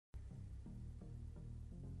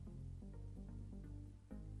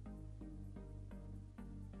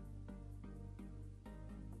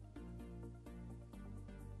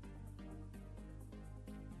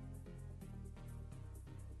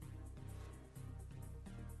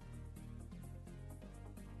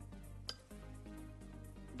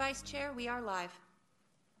Vice Chair, we are live.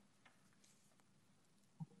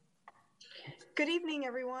 Good evening,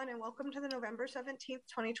 everyone, and welcome to the November 17th,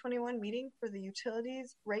 2021 meeting for the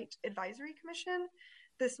Utilities Rate Advisory Commission.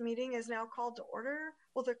 This meeting is now called to order.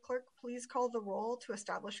 Will the clerk please call the roll to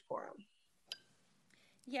establish quorum?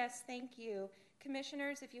 Yes, thank you.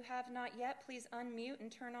 Commissioners, if you have not yet, please unmute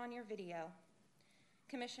and turn on your video.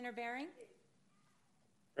 Commissioner Bering?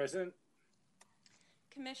 Present.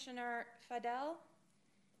 Commissioner Fidel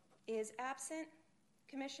is absent.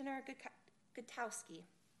 Commissioner Gutowski?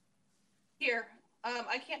 Here.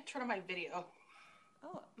 I can't turn on my video.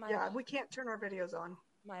 Oh, we can't turn our videos on.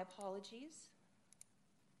 My apologies.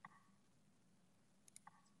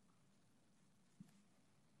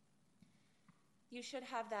 You should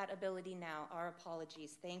have that ability now. Our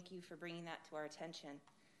apologies. Thank you for bringing that to our attention.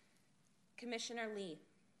 Commissioner Lee?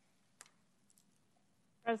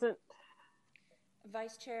 Present.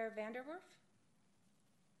 Vice Chair Vanderwerf?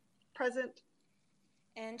 Present.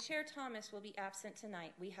 And Chair Thomas will be absent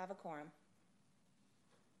tonight. We have a quorum.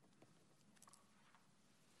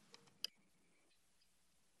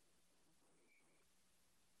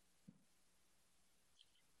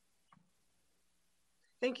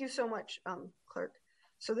 Thank you so much, Clerk.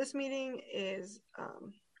 So this meeting is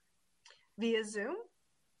via Zoom.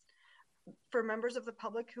 For members of the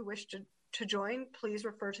public who wish to join, please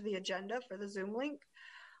refer to the agenda for the Zoom link.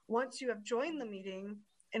 Once you have joined the meeting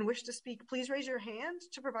and wish to speak, please raise your hand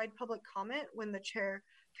to provide public comment when the chair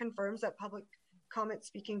confirms that public comment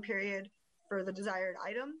speaking period for the desired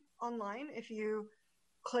item online. If you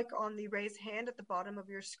click on the raise hand at the bottom of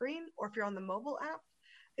your screen, or if you're on the mobile app,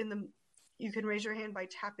 you can raise your hand by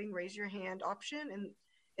tapping raise your hand option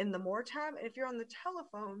in the more tab. And if you're on the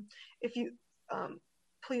telephone, if you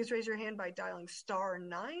please raise your hand by dialing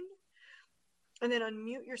 *9 and then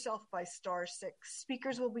unmute yourself by *6.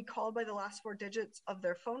 Speakers will be called by the last 4 digits of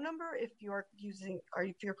their phone number if you're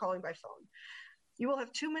calling by phone. You will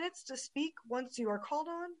have 2 minutes to speak once you are called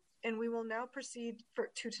on, and we will now proceed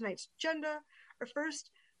to tonight's agenda. Our first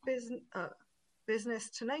business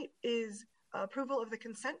tonight is approval of the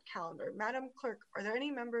consent calendar. Madam Clerk, are there any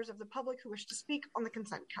members of the public who wish to speak on the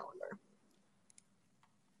consent calendar?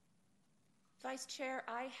 Vice Chair,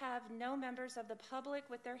 I have no members of the public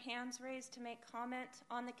with their hands raised to make comment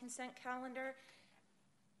on the consent calendar,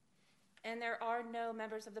 and there are no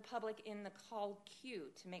members of the public in the call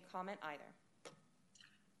queue to make comment either.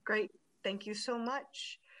 Great, thank you so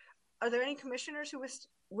much. Are there any commissioners who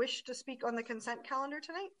wish to speak on the consent calendar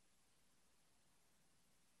tonight?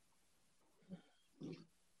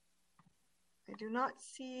 I do not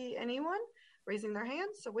see anyone raising their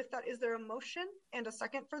hands. So with that, is there a motion and a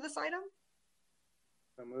second for this item?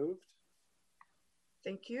 So moved.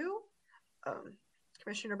 Thank you.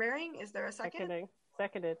 Commissioner Bering, is there a second?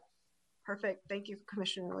 Seconded. Perfect. Thank you,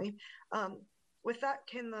 Commissioner Lee. With that,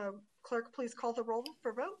 can the clerk please call the roll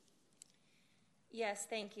for vote? Yes,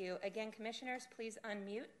 thank you. Again, commissioners, please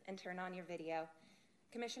unmute and turn on your video.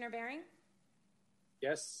 Commissioner Bering?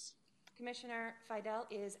 Yes. Commissioner Fidel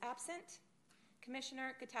is absent.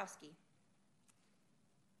 Commissioner Gutowski?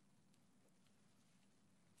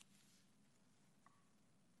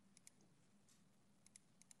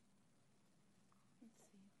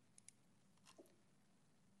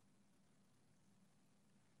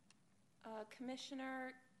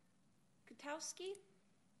 Commissioner Gutowski?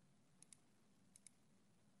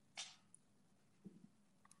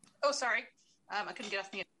 Oh, sorry. I couldn't get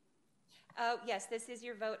off the. Yes, this is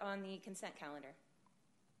your vote on the consent calendar.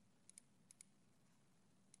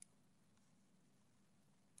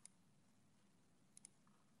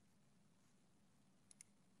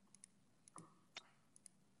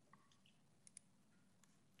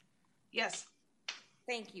 Yes.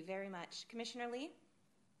 Thank you very much. Commissioner Lee?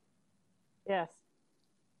 Yes.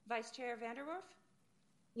 Vice Chair Vanderwerf?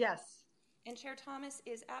 Yes. And Chair Thomas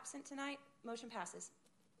is absent tonight. Motion passes.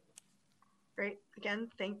 Great. Again,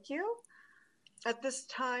 thank you. At this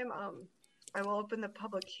time, I will open the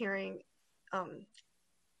public hearing. We're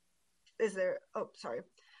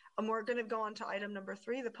going to go on to item number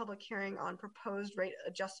 3, the public hearing on proposed rate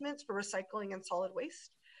adjustments for recycling and solid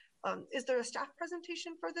waste. Is there a staff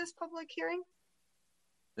presentation for this public hearing?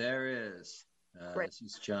 There is. This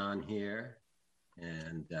is John here.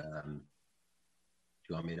 And do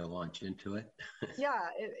you want me to launch into it? Yeah,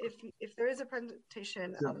 if there is a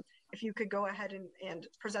presentation, if you could go ahead and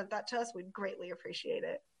present that to us, we'd greatly appreciate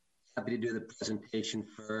it. Happy to do the presentation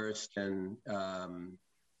first, and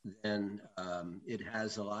then it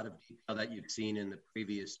has a lot of detail that you've seen in the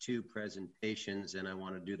previous 2 presentations, and I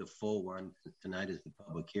want to do the full one. Tonight is the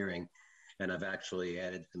public hearing, and I've actually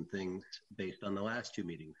added some things based on the last 2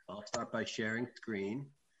 meetings. I'll start by sharing screen.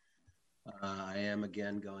 I am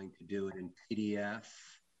again going to do it in PDF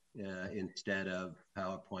instead of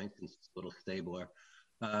PowerPoint, since it's a little stabler.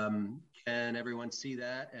 Can everyone see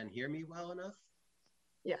that and hear me well enough?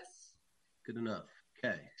 Yes. Good enough.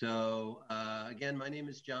 Okay, so again, my name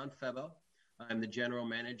is John Febo. I'm the General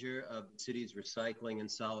Manager of the city's Recycling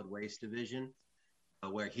and Solid Waste Division.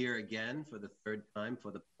 We're here again for the third time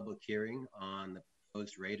for the public hearing on the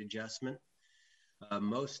proposed rate adjustment.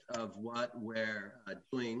 Most of what we're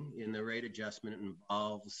doing in the rate adjustment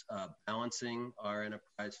involves balancing our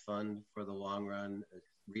enterprise fund for the long run,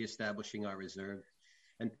 reestablishing our reserve,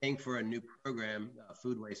 and paying for a new program,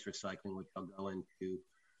 food waste recycling, which I'll go into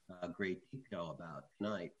great detail about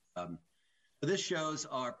tonight. So this shows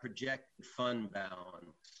our projected fund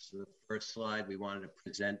balance. The first slide we wanted to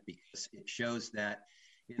present because it shows that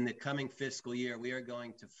in the coming fiscal year, we are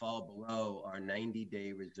going to fall below our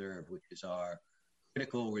 90-day reserve, which is our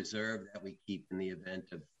critical reserve that we keep in the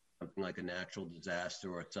event of something like a natural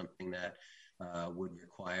disaster or something that would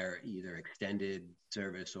require either extended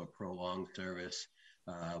service or prolonged service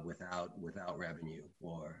without revenue,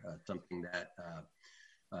 or something that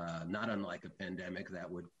not unlike a pandemic that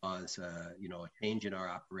would cause a change in our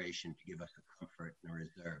operation to give us a comfort and a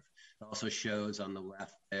reserve. It also shows on the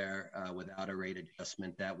left there, without a rate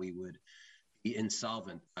adjustment, that we would be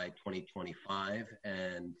insolvent by 2025,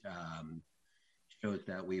 and shows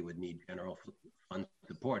that we would need general fund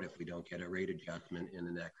support if we don't get a rate adjustment in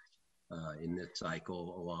the next in this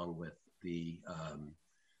cycle, along with the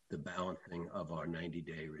balancing of our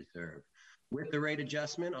 90-day reserve. With the rate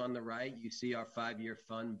adjustment on the right, you see our 5-year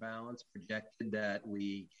fund balance projected that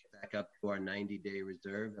we get back up to our 90-day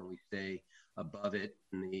reserve, and we stay above it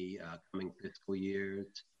in the coming fiscal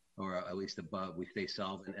years, or at least above, we stay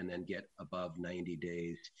solvent and then get above 90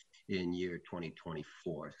 days in year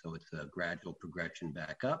 2024. So it's a gradual progression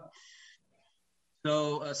back up.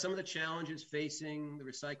 So some of the challenges facing the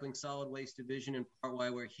Recycling Solid Waste Division, and part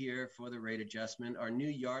why we're here for the rate adjustment, are new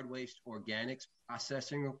yard waste organics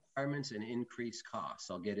processing requirements and increased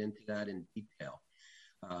costs. I'll get into that in detail.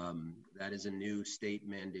 That is a new state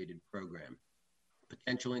mandated program.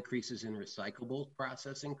 Potential increases in recyclable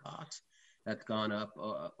processing costs. That's gone up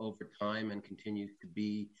over time and continues to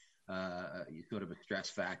be sort of a stress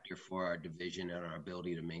factor for our division and our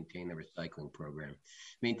ability to maintain the recycling program.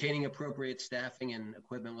 Maintaining appropriate staffing and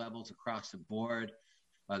equipment levels across the board.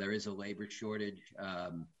 There is a labor shortage,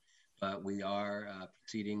 but we are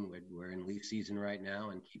proceeding. We're in leaf season right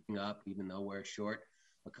now and keeping up, even though we're short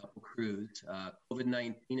a couple crews.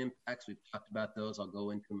 COVID-19 impacts, we've talked about those. I'll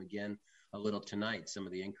go into them again a little tonight. Some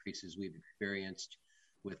of the increases we've experienced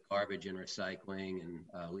with garbage and recycling and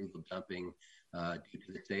legal dumping due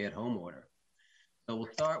to the stay-at-home order. So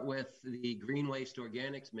we'll start with the green waste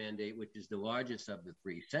organics mandate, which is the largest of the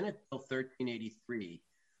three. Senate Bill 1383,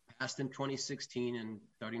 passed in 2016 and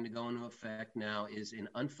starting to go into effect now, is an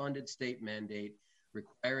unfunded state mandate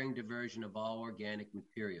requiring diversion of all organic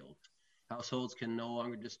materials. Households can no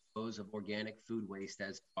longer dispose of organic food waste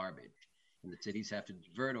as garbage, and the cities have to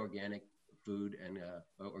divert organic food and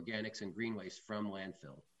organics and green waste from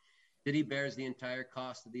landfills. City bears the entire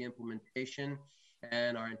cost of the implementation,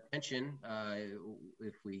 and our intention,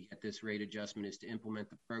 if we get this rate adjustment, is to implement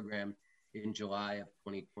the program in July of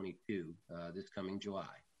 2022, this coming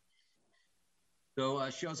July. So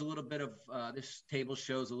shows a little bit of, this table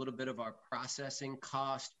shows a little bit of our processing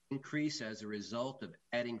cost increase as a result of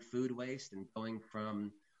adding food waste and going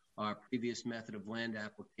from our previous method of land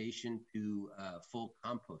application to full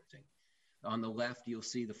composting. On the left, you'll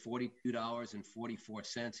see the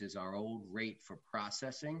 $42.44 is our old rate for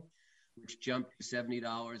processing, which jumped to $70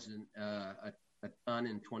 a ton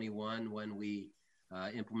in 21 when we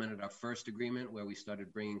implemented our first agreement, where we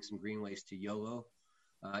started bringing some green waste to YOLO.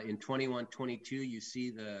 In 21-22, you see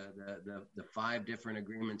the 5 different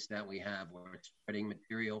agreements that we have. We're spreading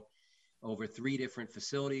material over 3 different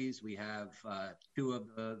facilities. We have 2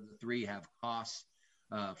 of the 3 have costs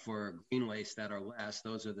for green waste that are less.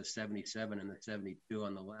 Those are the 77 and the 72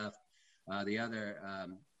 on the left. The other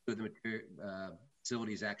 2 of the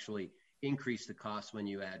facilities actually increase the cost when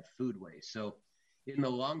you add food waste. So in the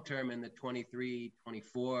long term, in the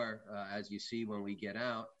 23-24, as you see when we get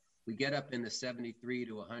out, we get up in the $73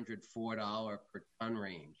 to $104 per ton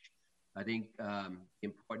range. I think the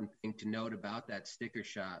important thing to note about that sticker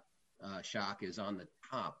shock is on the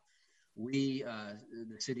top. We,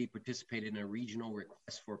 the city, participated in a regional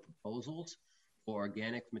request for proposals for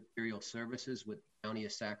organic material services with the County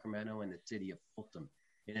of Sacramento and the City of Folsom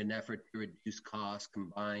in an effort to reduce costs,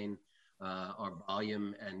 combine our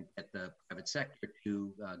volume, and get the private sector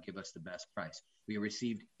to give us the best price. We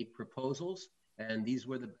received 8 proposals, and these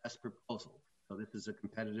were the best proposals. So this is a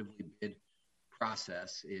competitively bid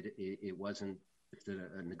process. It wasn't just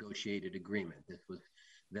a negotiated agreement. This was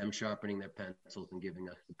them sharpening their pencils and giving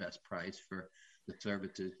us the best price for the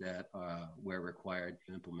services that we're required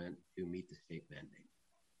to implement to meet the state mandate.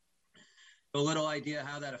 A little idea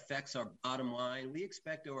how that affects our bottom line. We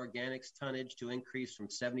expect our organics tonnage to increase from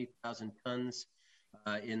 70,000 tons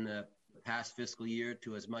in the past fiscal year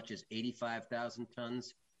to as much as 85,000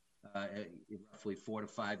 tons, roughly 4 to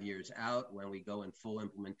 5 years out when we go in full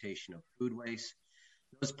implementation of food waste.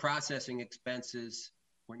 Those processing expenses,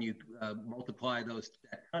 when you multiply that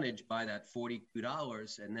tonnage by that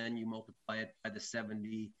 $42 and then you multiply it by the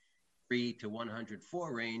 73 to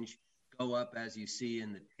 104 range, go up as you see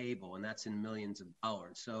in the table, and that's in millions of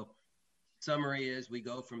dollars. So summary is we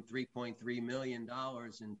go from $3.3 million in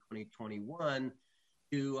 2021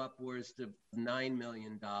 to upwards of $9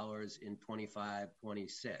 million in 25-26.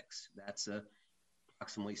 That's a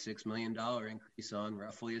approximately $6 million increase on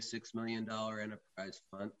roughly a $6 million enterprise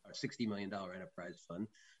fund, or $60 million enterprise fund.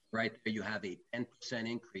 Right there, you have a 10%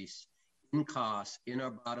 increase in costs in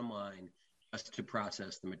our bottom line just to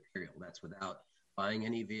process the material. That's without buying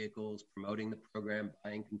any vehicles, promoting the program,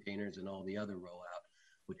 buying containers, and all the other rollout,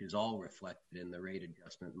 which is all reflected in the rate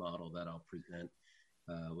adjustment model that I'll present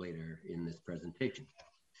later in this presentation.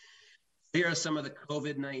 Here are some of the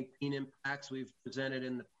COVID-19 impacts we've presented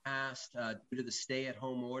in the past. Due to the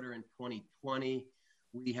stay-at-home order in 2020,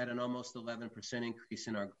 we had an almost 11% increase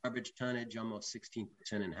in our garbage tonnage, almost 16%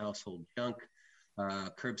 in household junk.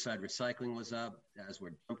 Curbside recycling was up, as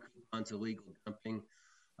were dump coupons, illegal dumping.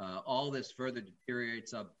 All this further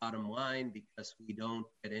deteriorates our bottom line because we don't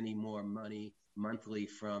get any more money monthly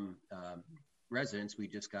from residents. We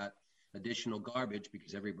just got additional garbage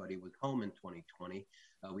because everybody was home in 2020.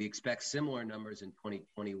 We expect similar numbers in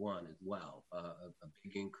 2021 as well, a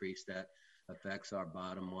big increase that affects our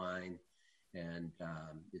bottom line and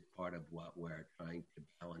is part of what we're trying to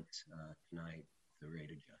balance tonight, the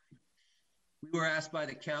rate adjustment. We were asked by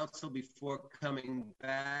the council before coming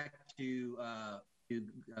back to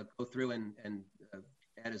go through and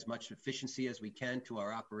add as much efficiency as we can to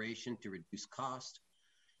our operation to reduce cost.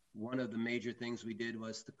 One of the major things we did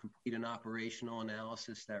was to complete an operational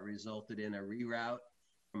analysis that resulted in a reroute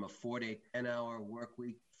from a 4-day, 10-hour work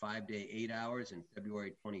week, 5-day, 8 hours in February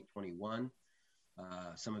 2021.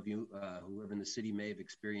 Some of you who live in the city may have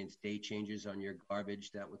experienced day changes on your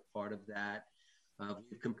garbage. That was part of that.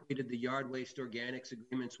 We've completed the yard waste organics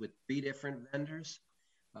agreements with 3 different vendors.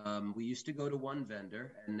 We used to go to 1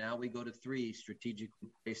 vendor, and now we go to 3 strategically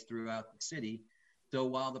placed throughout the city. So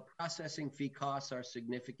while the processing fee costs are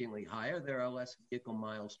significantly higher, there are less vehicle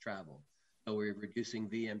miles traveled. So we're reducing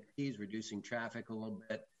VMPs, reducing traffic a little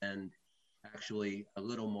bit, and actually a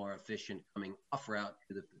little more efficient coming off route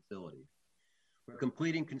to the facility. We're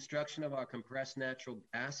completing construction of our compressed natural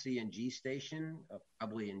gas CNG station,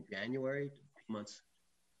 probably in January, 2 months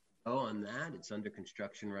ago on that. It's under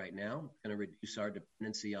construction right now. It's going to reduce our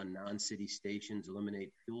dependency on non-city stations,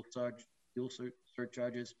 eliminate fuel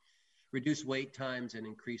surcharges, reduce wait times, and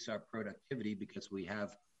increase our productivity because we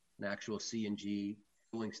have an actual CNG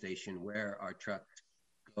fueling station where our trucks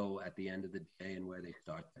go at the end of the day and where they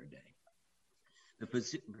start their day. The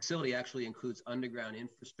facility actually includes underground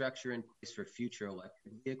infrastructure in place for future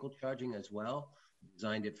electric vehicle charging as well. We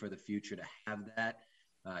designed it for the future to have that,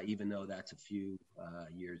 even though that's a few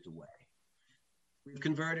years away. We've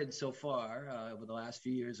converted so far over the last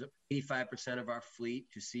few years 85% of our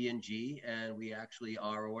fleet to CNG, and we actually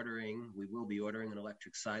we will be ordering an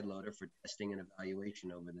electric side loader for testing and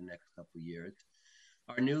evaluation over the next couple of years.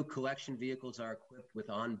 Our new collection vehicles are equipped with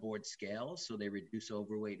onboard scales, so they reduce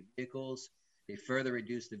overweight vehicles. They further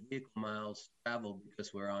reduce the vehicle miles traveled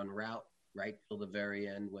because we're on route right till the very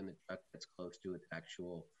end when the truck gets close to its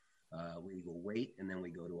actual legal weight, and then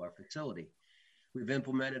we go to our facility. We've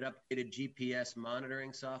implemented updated GPS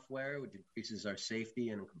monitoring software, which increases our safety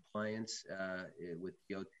and compliance with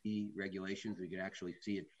DOT regulations. We can actually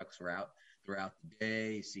see a truck's route throughout the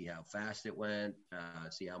day, see how fast it went,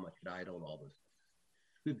 see how much it idled, all those things.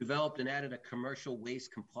 We've developed and added a commercial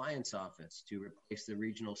waste compliance office to replace the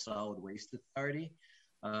Regional Solid Waste Authority.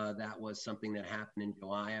 That was something that happened in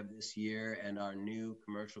July of this year, and our new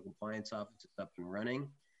commercial compliance office is up and running,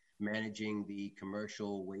 managing the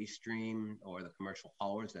commercial waste stream or the commercial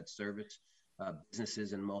haulers that service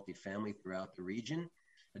businesses and multifamily throughout the region.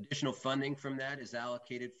 Additional funding from that is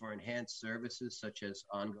allocated for enhanced services such as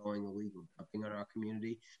ongoing illegal dumping in our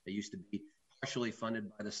community. They used to be partially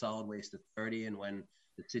funded by the Solid Waste Authority, and when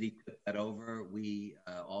the city took that over, we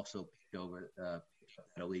also picked up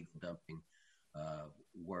that illegal dumping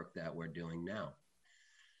work that we're doing now.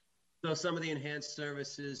 So some of the enhanced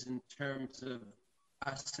services in terms of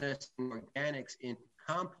processing organics into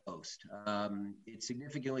compost,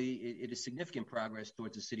 it is significant progress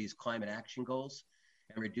towards the city's climate action goals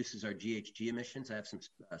and reduces our GHG emissions. I have some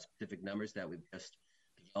specific numbers that we've just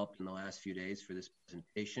developed in the last few days for this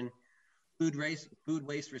presentation. Food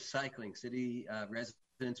waste recycling. City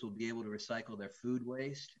residents will be able to recycle their food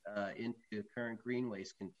waste into the current green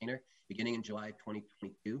waste container beginning in July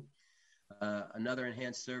 2022. Another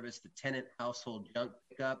enhanced service, the tenant household junk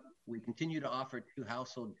pickup. We continue to offer 2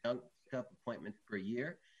 household junk pickup appointments per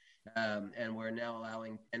year. And we're now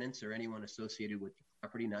allowing tenants or anyone associated with the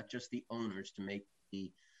property, not just the owners, to make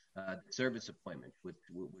the service appointment,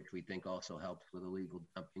 which we think also helps with illegal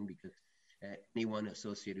dumping, because anyone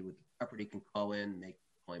associated with the property can call in, make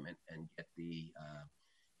the appointment, and get the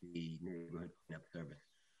neighborhood cleanup service.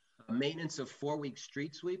 Maintenance of 4-week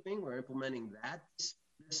street sweeping. We're implementing that this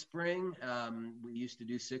spring. We used to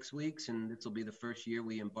do 6 weeks, and this will be the first year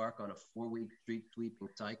we embark on a 4-week street sweeping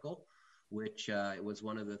cycle, which was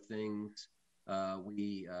one of the things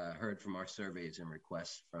we heard from our surveys and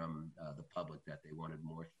requests from the public, that they wanted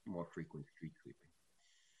more frequent street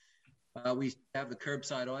sweeping. We have the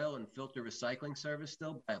curbside oil and filter recycling service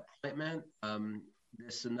still by appointment.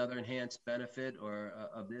 Another enhanced benefit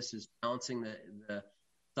of this is balancing the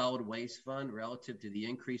solid waste fund relative to the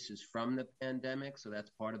increases from the pandemic. So that's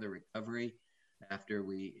part of the recovery after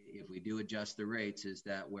if we do adjust the rates, is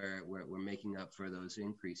that we're making up for those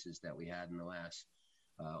increases that we had in the last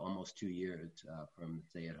almost 2 years from the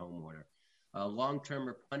stay-at-home order. Long-term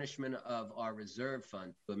replenishment of our reserve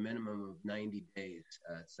fund to a minimum of 90 days.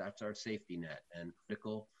 So that's our safety net, and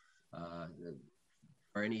critical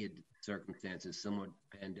for any circumstances similar to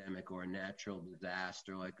the pandemic or a natural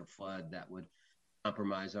disaster like a flood that would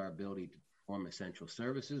compromise our ability to perform essential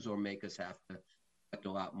services or make us have to collect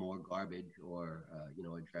a lot more garbage or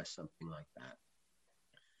address something like that.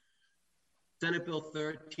 Senate Bill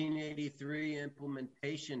 1383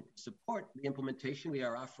 implementation. To support the implementation, we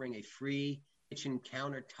are offering a free kitchen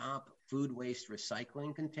countertop food waste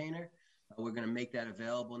recycling container. We're going to make that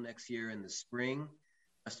available next year in the spring.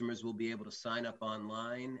 Customers will be able to sign up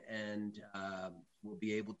online, and will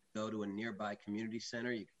be able to go to a nearby community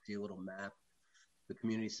center. You can see a little map, the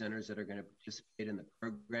community centers that are going to participate in the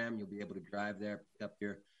program. You'll be able to drive there, pick up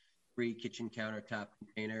your free kitchen countertop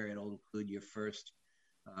container. It'll include your first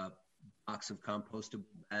box of compostable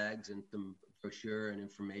bags and some brochure and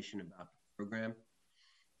information about the program.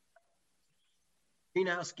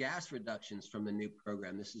 Greenhouse gas reductions from the new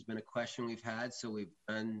program. This has been a question we've had, so we've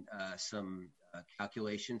done some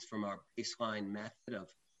calculations from our baseline method of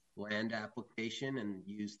land application and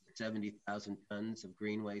used the 70,000 tons of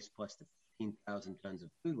green waste plus the 15,000 tons of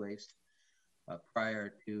food waste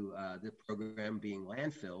prior to the program being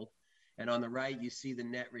landfilled. And on the right, you see the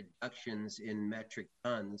net reductions in metric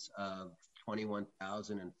tons of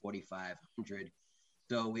 21,000 and 4,500.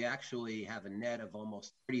 So we actually have a net of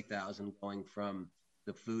almost 30,000 going from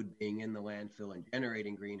the food being in the landfill and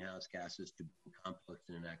generating greenhouse gases to being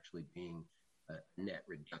composted and actually being a net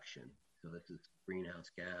reduction. So this is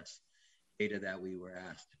greenhouse gas data that we were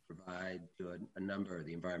asked to provide to a number.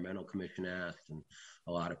 The Environmental Commission asked, and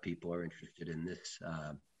a lot of people are interested in this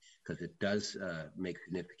because it does make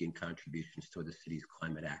significant contributions toward the city's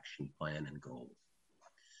climate action plan and goals.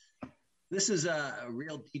 This is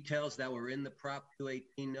real details that were in the Prop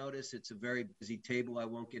 218 notice. It's a very busy table. I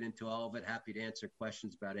won't get into all of it. Happy to answer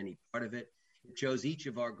questions about any part of it. It shows each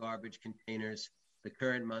of our garbage containers, the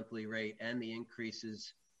current monthly rate, and the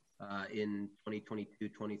increases in 2022,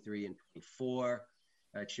 23, and 24.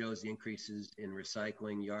 It shows the increases in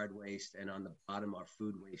recycling, yard waste, and on the bottom, our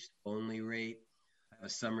food waste only rate. I have a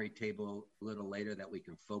summary table a little later that we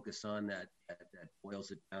can focus on that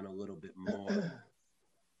boils it down a little bit more.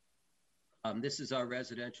 This is our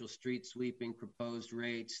residential street sweeping proposed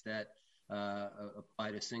rates that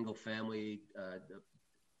apply to single family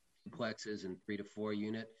duplexes and 3 to 4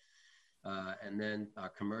 unit. And then our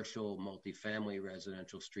commercial multifamily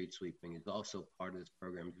residential street sweeping is also part of this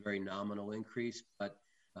program. It's a very nominal increase, but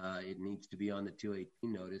it needs to be on the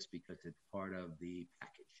 218 notice because it's part of the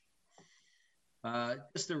package.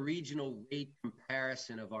 Just a regional rate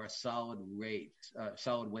comparison of our solid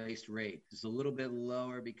waste rate is a little bit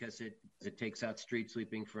lower because it takes out street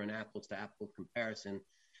sweeping for an apples to apples comparison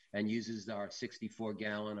and uses our 64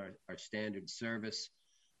 gallon, our standard service,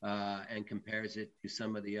 and compares it to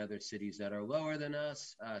some of the other cities that are lower than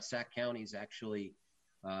us. Sac County is actually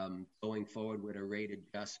going forward with a rate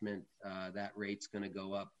adjustment. That rate's going to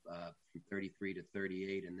go up from 33 to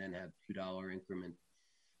 38 and then have $2 increment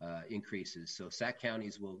increases. So Sac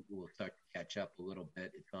counties will start to catch up a little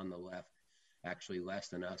bit. It's on the left. actually less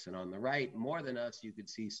than us. And on the right, more than us, you could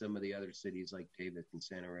see some of the other cities like Davis and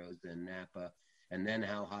Santa Rosa and Napa, and then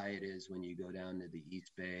how high it is when you go down to the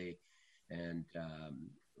East Bay. And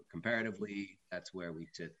comparatively, that's where we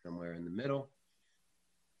sit, somewhere in the middle.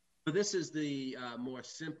 So this is the more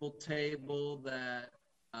simple table that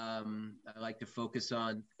I like to focus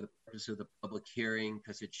on for the purpose of the public hearing,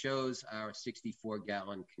 because it shows our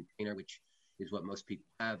 64-gallon container, which is what most people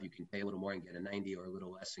have. You can pay a little more and get a 90, or a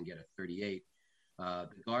little less and get a 38. The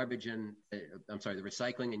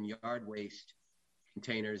recycling and yard waste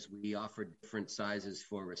containers, we offer different sizes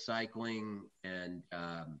for recycling, and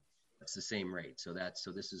that's the same rate. So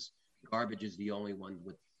garbage is the only one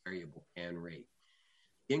with variable can rate.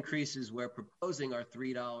 The increases we're proposing are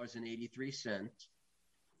 $3.83,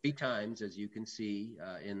 3 times, as you can see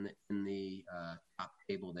in the top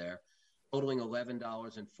table there, totaling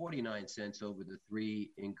 $11.49 over the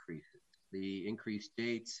 3 increases. The increased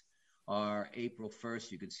dates are April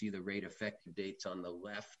 1st. You can see the rate effective dates on the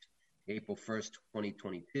left. April 1st,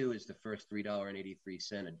 2022 is the first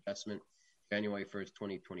 $3.83 adjustment. January 1st,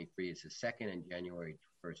 2023 is the second, and January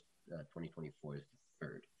 1st, 2024 is the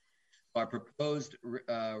third. Our proposed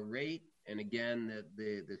rate, and again,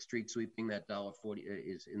 the street sweeping, that $1.40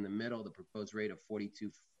 is in the middle. The proposed rate of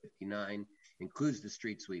 $42.59 includes the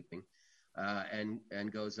street sweeping,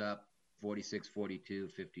 and goes up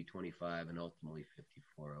 $46.42, $50.25, and ultimately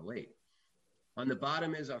 $54.08. On the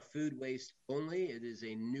bottom is our food waste only. It is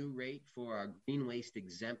a new rate for our green waste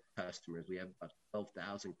exempt customers. We have about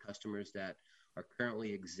 12,000 customers that are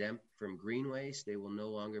currently exempt from green waste. They will no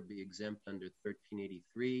longer be exempt under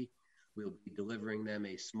 1383. We'll be delivering them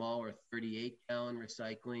a smaller 38-gallon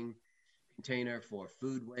recycling container for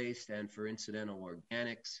food waste and for incidental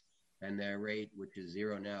organics. And their rate, which is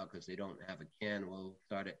 $0 now because they don't have a can, will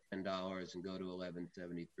start at $10 and go to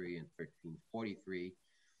 $11.73 and $13.43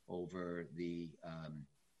 over the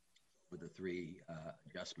 3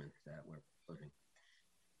 adjustments that we're proposing.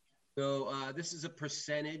 So this is a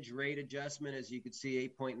percentage rate adjustment. As you can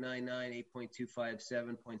see, 8.99,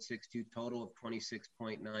 8.25, 7.62, total of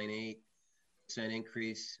 26.98%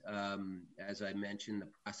 increase. As I mentioned, the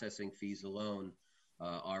processing fees alone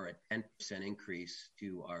are a 10% increase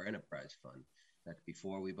to our enterprise fund. That's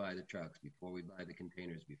before we buy the trucks, before we buy the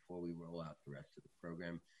containers, before we roll out the rest of the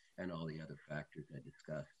program, and all the other factors I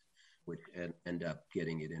discussed, which end up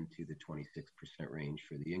getting it into the 26% range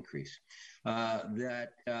for the increase.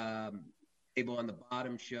 That table on the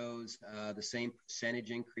bottom shows the same percentage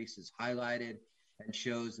increase is highlighted, and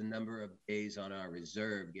shows the number of days on our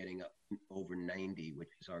reserve getting up over 90, which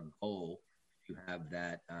is our goal to have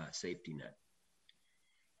that safety net.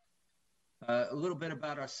 A little bit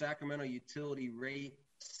about our Sacramento Utility Rate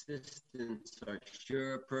Assistance, our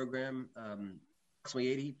SURE program.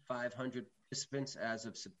 Approximately 8,500 participants as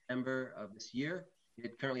of September of this year.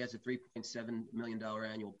 It currently has a $3.7 million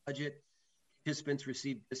annual budget. Participants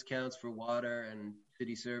receive discounts for water and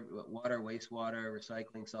water, wastewater,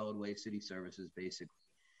 recycling, solid waste, city services, basically.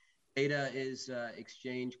 Data is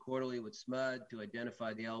exchanged quarterly with SMUD to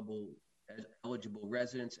identify the eligible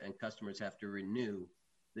residents, and customers have to renew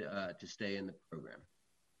to stay in the program.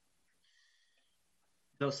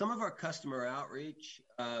 So some of our customer outreach,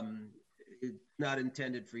 it's not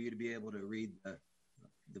intended for you to be able to read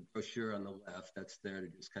the brochure on the left. That's there to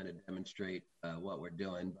just kind of demonstrate what we're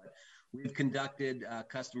doing. But we've conducted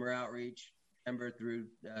customer outreach September through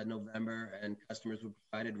November, and customers were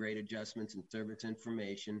provided rate adjustments and service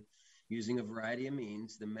information using a variety of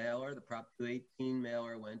means. The mailer, the Prop 218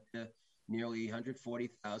 mailer, went to nearly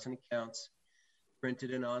 140,000 accounts,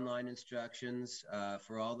 printed in online instructions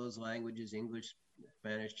for all those languages: English,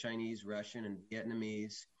 Spanish, Chinese, Russian, and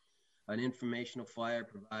Vietnamese. An informational flyer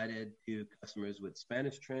provided to customers with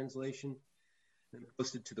Spanish translation and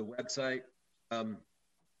posted to the website.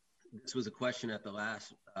 This was a question at the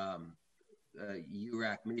last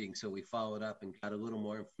URAC meeting, so we followed up and got a little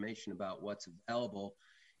more information about what's available.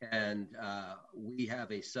 And we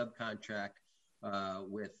have a subcontract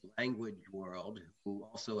with Language World, who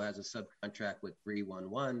also has a subcontract with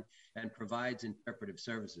 311 and provides interpretive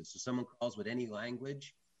services. So someone calls with any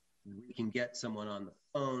language, we can get someone on the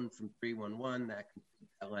phone from 311 that can speak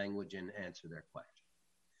that language and answer their question.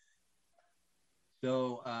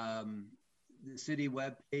 So the city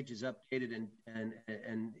webpage is updated, and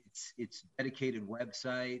it's dedicated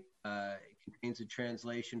website. It contains the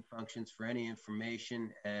translation functions for any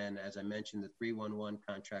information. And as I mentioned, the 311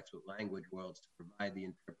 contracts with Language Worlds to provide the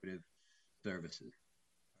interpretive services.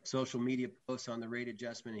 Social media posts on the rate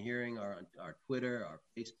adjustment and hearing are on our Twitter, our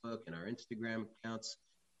Facebook, and our Instagram accounts.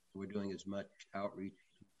 We're doing as much outreach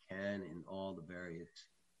as we can in all the various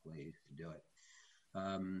ways to do it.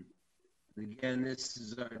 Again, this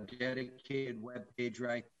is our dedicated webpage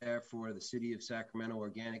right there for the City of Sacramento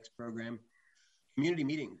Organics Program. Community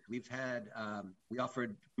meetings. We've had, we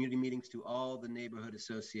offered community meetings to all the neighborhood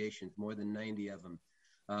associations, more than 90 of them,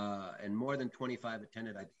 and more than 25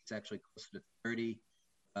 attended. I think it's actually close to 30.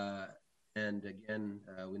 And again,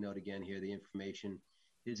 we note again here, the information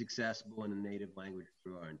is accessible in a native language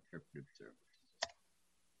through our interpretive service.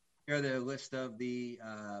 Here are the list of the,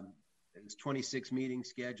 there's 26 meetings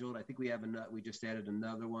scheduled. I think we have enough, we just added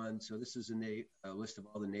another one. So this is a list of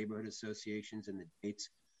all the neighborhood associations and the dates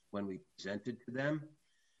when we presented to them.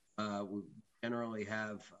 We generally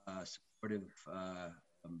have a supportive,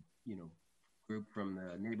 group from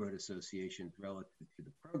the neighborhood associations relative to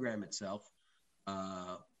the program itself.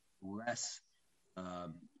 Less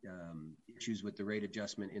issues with the rate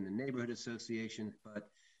adjustment in the neighborhood associations, but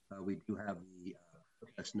we do have the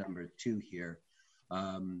protest number 2 here.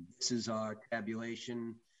 This is our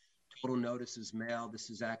tabulation. Total notices mailed. This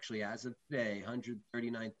is actually, as of today,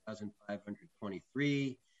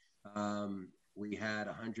 139,523. We had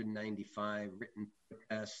 195 written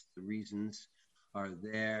protests. The reasons are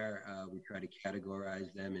there. We try to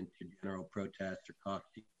categorize them into general protests or cost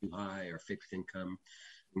too high or fixed income,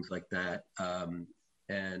 things like that.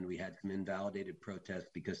 And we had some invalidated protests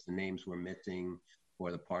because the names were missing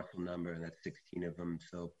or the parcel number, and that's 16 of them.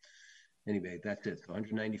 So anyway, that's it. So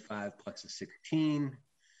 195 plus the 16.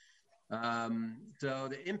 So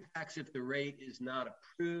the impacts if the rate is not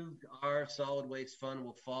approved, our solid waste fund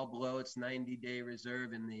will fall below its 90-day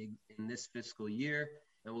reserve in this fiscal year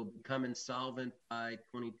and will become insolvent by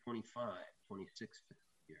 26 fiscal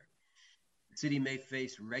year. The city may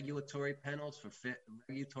face regulatory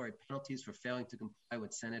penalties for failing to comply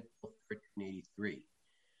with Senate Bill 1383.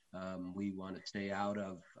 We want to stay out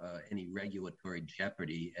of any regulatory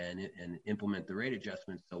jeopardy and implement the rate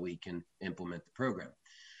adjustments so we can implement the program.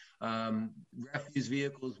 Refuse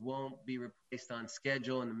vehicles won't be replaced on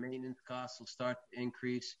schedule, and the maintenance costs will start to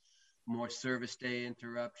increase. More service day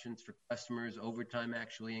interruptions for customers. Overtime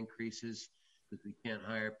actually increases because we can't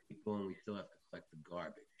hire people and we still have to collect the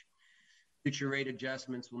garbage. Future rate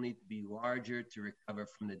adjustments will need to be larger to recover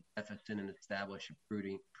from the deficit and establish a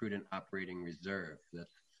prudent operating reserve.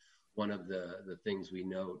 That's one of the things we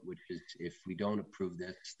note, which is if we don't approve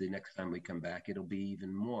this, the next time we come back, it'll be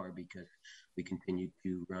even more because we continue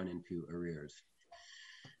to run into arrears.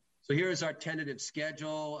 So here is our tentative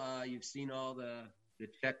schedule. You've seen all the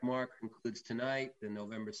check mark concludes tonight, the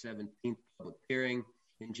November 17th public hearing.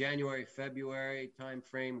 In January, February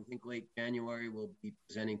timeframe, I think late January, we'll be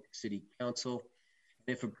presenting to City Council.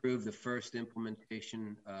 If approved, the first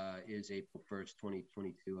implementation is April 1st,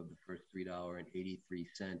 2022 of the first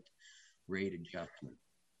 $3.83 rate adjustment.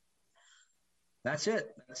 That's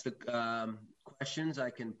it. That's the questions. I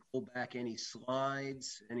can pull back any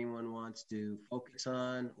slides anyone wants to focus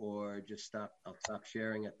on, or just stop. I'll stop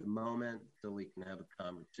sharing at the moment so we can have a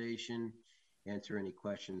conversation, answer any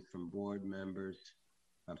questions from board members,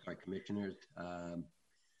 commissioners, and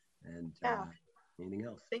anything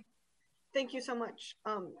else. Thank you so much.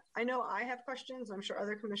 I know I have questions. I'm sure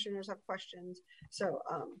other commissioners have questions. So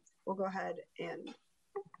we'll go ahead and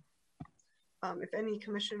if any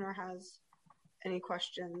commissioner has any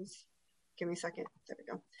questions, give me a second. There we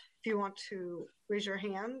go. If you want to raise your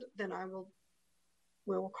hand, then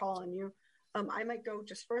we will call on you. I might go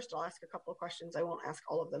just first. I'll ask a couple of questions. I won't ask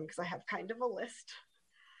all of them because I have kind of a list.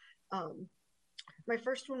 My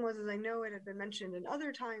first one was, as I know it had been mentioned in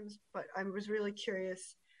other times, but I was really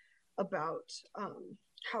curious about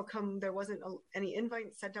how come there wasn't any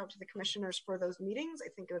invite sent out to the commissioners for those meetings. I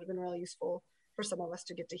think it would have been really useful for some of us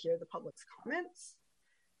to get to hear the public's comments.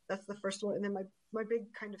 That's the first one. And then my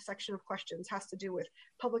big kind of section of questions has to do with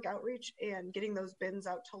public outreach and getting those bins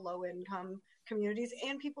out to low-income communities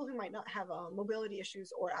and people who might not have mobility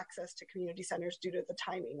issues or access to community centers due to the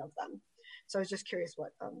timing of them. So I was just curious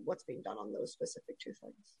what's being done on those specific 2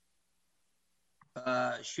 things.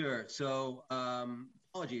 Sure. So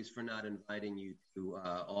apologies for not inviting you to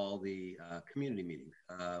all the community meetings.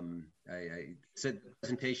 I said the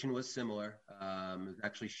presentation was similar. It was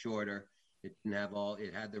actually shorter. It didn't have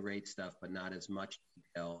it had the rate stuff, but not as much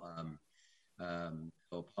detail.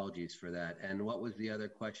 So apologies for that. And what was the other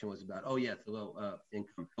question was about? Oh, yes, the low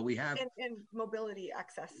income. So we have and mobility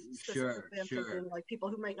access. Sure. Like people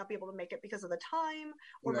who might not be able to make it because of the time,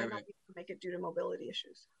 or might not be able to make it due to mobility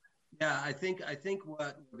issues. Yeah, I think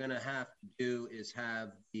what we're going to have to do is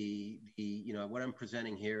have the what I'm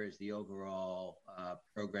presenting here is the overall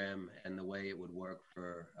program and the way it would work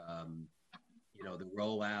for the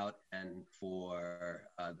rollout and for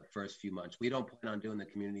the first few months. We don't plan on doing the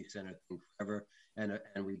community center thing forever, and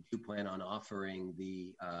we do plan on offering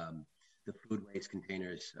the the food waste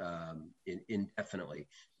containers indefinitely.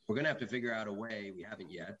 We're going to have to figure out a way, we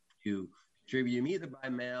haven't yet, to distribute them either by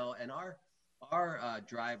mail, and our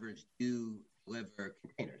drivers do deliver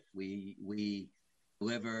containers. We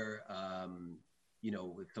deliver,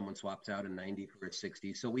 if someone swaps out a 90 for a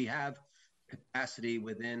 60. So we have capacity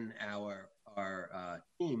within our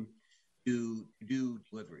team to do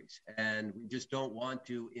deliveries. And we just don't want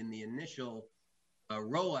to, in the initial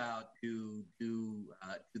rollout, to do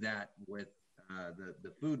that with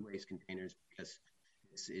the food waste containers, because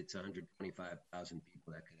it's 125,000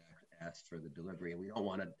 people that could ask for the delivery. And we don't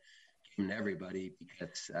want to give them to everybody,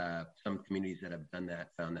 because some communities that have done that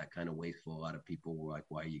found that kind of wasteful. A lot of people were like,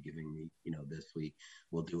 why are you giving me, this week?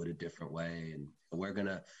 We'll do it a different way. And we're going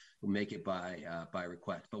to make it by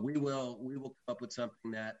request. But we will come up with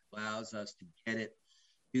something that allows us to get it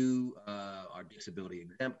to our disability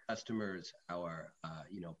exempt customers, our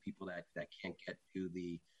people that can't get to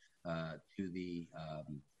the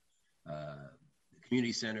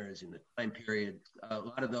community centers in the time period. A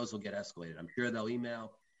lot of those will get escalated. I'm sure they'll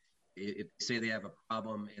email. If they say they have a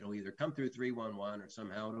problem, it'll either come through 311 or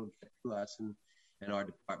somehow it'll get to us and our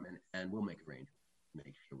department, and we'll make arrangements to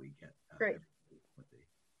make sure we get great.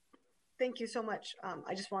 Thank you so much.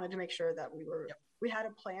 I just wanted to make sure that we had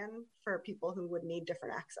a plan for people who would need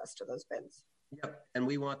different access to those bins. Yep, and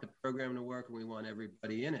we want the program to work, and we want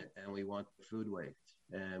everybody in it, and we want the food waste,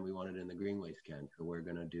 and we want it in the green waste can. So we're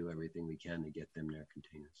going to do everything we can to get them their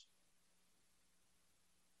containers.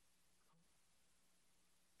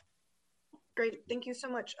 Great, thank you so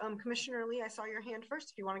much. Commissioner Lee, I saw your hand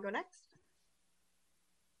first. If you want to go next.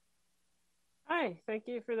 Hi, thank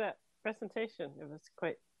you for that presentation. It was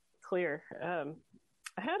quite clear.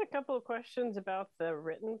 I had a couple of questions about the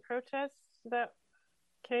written protests that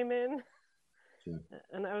came in. Sure.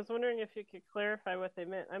 And I was wondering if you could clarify what they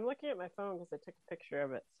meant. I'm looking at my phone because I took a picture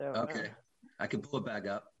of it. So okay, I can pull it back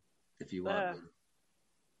up if you want.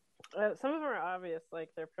 Some of them are obvious, like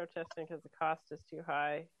they're protesting because the cost is too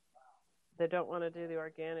high. They don't want to do the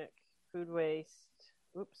organic food waste.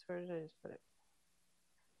 Oops, where did I just put it?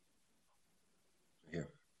 Here.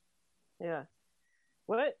 Yeah.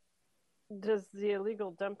 What does the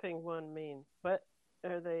illegal dumping one mean? What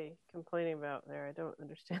are they complaining about there? I don't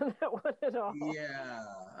understand that one at all. Yeah.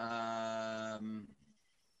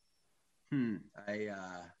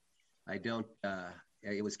 I don't.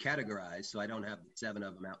 It was categorized, so I don't have 7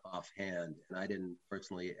 of them out offhand, and I didn't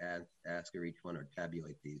personally ask her each one or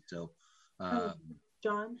tabulate these. So,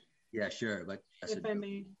 John. Yeah, sure. But if I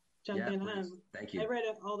may jump in, thank you. I read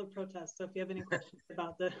all the protests, so if you have any questions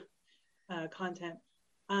about the content.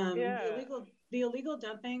 The illegal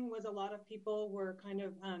dumping was a lot of people were kind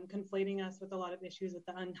of conflating us with a lot of issues with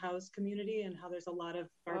the unhoused community and how there's a lot of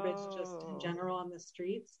garbage just in general on the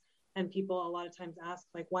streets. And people a lot of times ask,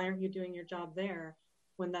 like, why aren't you doing your job there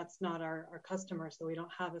when that's not our customer, so we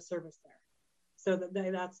don't have a service there. So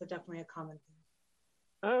that's definitely a common thing.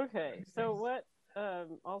 Okay, so what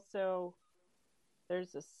also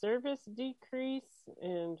there's a service decrease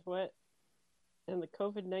and the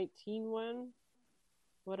COVID-19 one?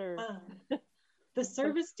 What are the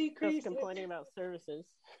service decrease? Complaining about services.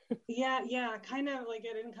 yeah, kind of like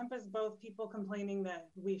it encompassed both people complaining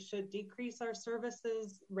that we should decrease our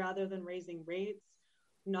services rather than raising rates,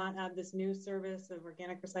 not add this new service of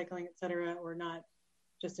organic recycling, et cetera, or not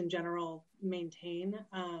just in general maintain.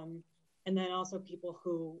 And then also people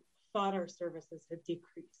who thought our services had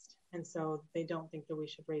decreased, and so they don't think that we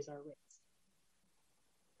should raise our rates.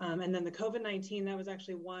 And then the COVID-19, that was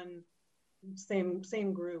actually one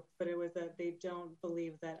same group, but it was that they don't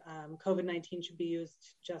believe that COVID-19 should be used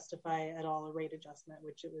to justify at all a rate adjustment,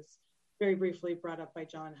 which it was very briefly brought up by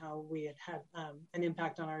John, how we had an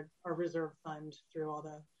impact on our reserve fund through all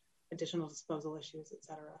the additional disposal issues, et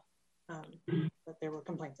cetera. But there were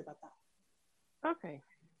complaints about that. Okay.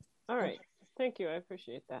 All right. Thank you. I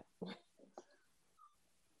appreciate that.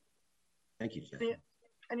 Thank you, Jeff.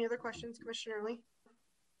 Any other questions, Commissioner Lee?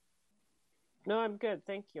 No, I'm good.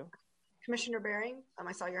 Thank you. Commissioner Bering,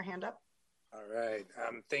 I saw your hand up. All right.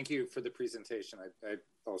 Thank you for the presentation. I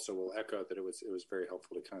also will echo that it was very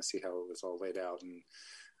helpful to kind of see how it was all laid out and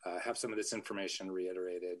have some of this information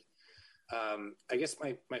reiterated. I guess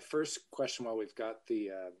my first question, while we've got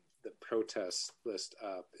the protest list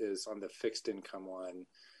up, is on the fixed income one.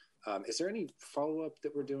 Is there any follow-up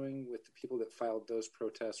that we're doing with the people that filed those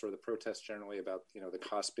protests, or the protests generally about the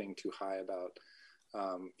cost being too high, about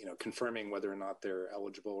confirming whether or not they're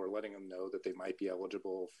eligible, or letting them know that they might be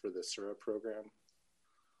eligible for the SURA program?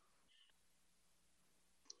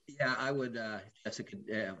 Yeah, I would, Jessica,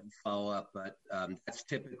 follow up, but that's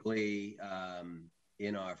typically,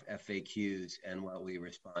 in our FAQs and what we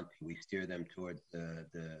respond to. We steer them towards the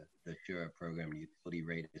SURA program, the Utility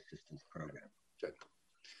Rate Assistance Program. Good.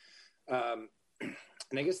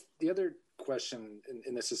 And I guess the other question,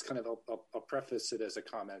 and this is kind of, I'll preface it as a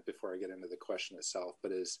comment before I get into the question itself,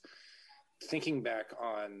 but is thinking back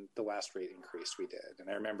on the last rate increase we did. And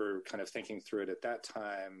I remember kind of thinking through it at that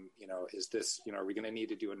time, is this, are we going to need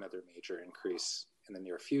to do another major increase in the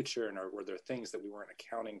near future? And were there things that we weren't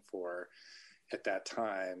accounting for at that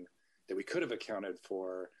time that we could have accounted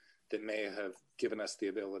for that may have given us the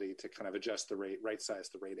ability to kind of adjust the rate, right size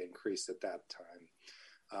the rate increase at that time?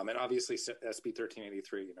 And obviously SB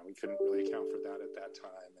 1383, we couldn't really account for that at that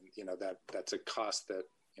time. And, that's a cost that,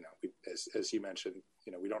 as you mentioned,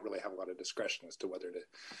 we don't really have a lot of discretion as to whether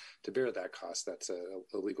to bear that cost. That's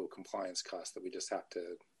a legal compliance cost that we just have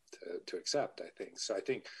to accept, I think. So I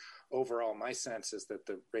think overall, my sense is that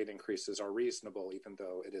the rate increases are reasonable, even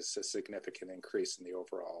though it is a significant increase in the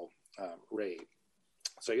overall rate.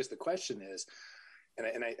 So I guess the question is,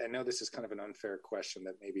 and I know this is kind of an unfair question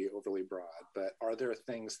that may be overly broad, but are there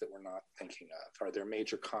things that we're not thinking of? Are there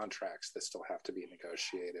major contracts that still have to be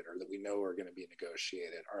negotiated or that we know are going to be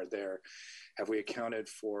negotiated? Have we accounted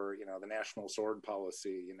for, the national SORD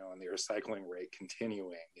policy, and the recycling rate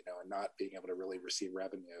continuing, and not being able to really receive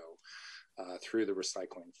revenue through the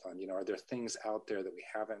recycling fund? Are there things out there that we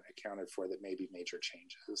haven't accounted for that may be major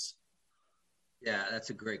changes? Yeah, that's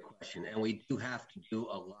a great question. And we do have to do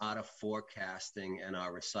a lot of forecasting, and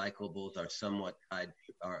our recyclables are somewhat tied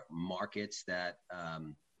to our markets that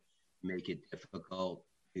make it difficult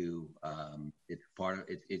to,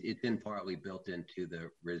 it's been partly built into the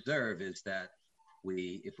reserve, is that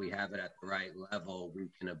if we have it at the right level, we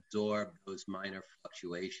can absorb those minor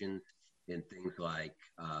fluctuations in things like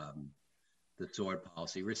the SORD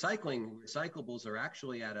policy. Recyclables are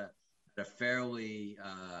actually at a fairly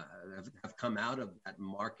have come out of that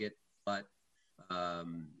market, but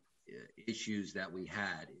issues that we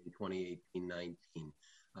had in 2018-19.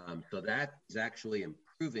 So that is actually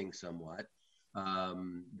improving somewhat.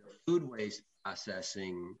 The food waste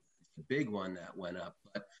processing is the big one that went up,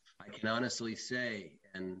 but I can honestly say,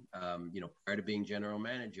 and prior to being general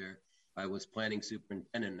manager, I was planning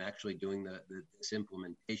superintendent and actually doing this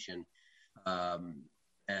implementation,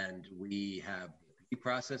 and we have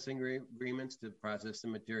processing agreements to process the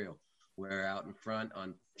material. We're out in front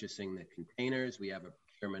on purchasing the containers. We have a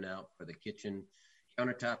procurement out for the kitchen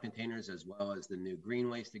countertop containers as well as the new green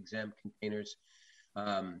waste exempt containers.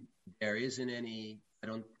 There isn't I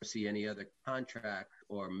don't foresee any other contract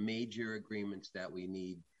or major agreements that we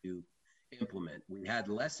need to implement. We had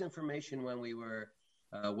less information when we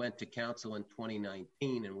went to council in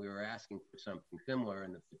 2019, and we were asking for something similar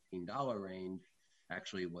in the $15 range.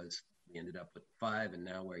 Actually, we ended up with 5, and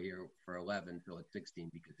now we're here for 11 till it's 16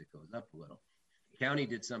 because it goes up a little. The county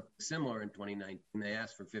did something similar in 2019. They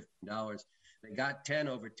asked for $15. They got 10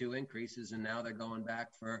 over 2 increases, and now they're going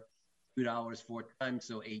back for $2 4 times,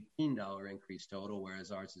 so $18 increase total,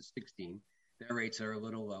 whereas ours is 16. Their rates are a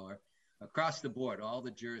little lower. Across the board, all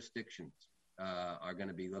the jurisdictions are going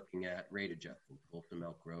to be looking at rate adjustments, Folsom,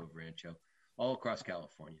 Elk Grove, Rancho, all across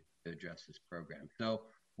California to address this program. So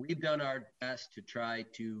we've done our best to try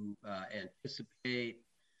to anticipate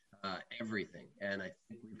everything, and I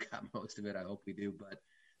think we've got most of it. I hope we do, but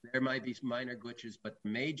there might be minor glitches. But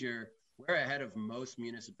we're ahead of most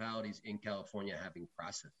municipalities in California having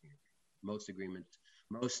processing. Most agreements,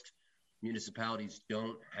 most municipalities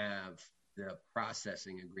don't have the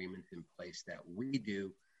processing agreements in place that we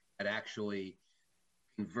do that actually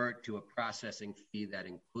convert to a processing fee that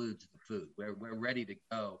includes the food. We're ready to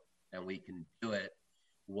go, and we can do it.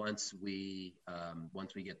 Once we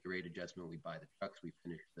get the rate adjustment, we buy the trucks, we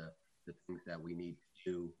finish the things that we need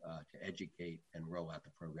to do to educate and roll out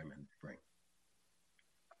the program in the spring.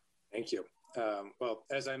 Thank you. Well,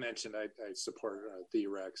 as I mentioned, I support the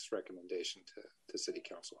UREC's recommendation to City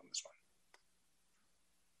Council on this one.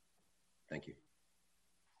 Thank you.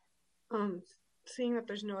 Seeing that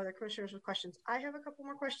there's no other commissioners with questions, I have a couple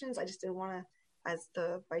more questions. I just didn't want to, as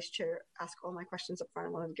the vice chair, ask all my questions up front.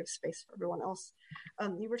 I wanted to give space for everyone else.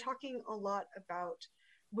 You were talking a lot about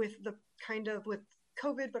with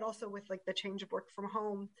COVID, but also with like the change of work from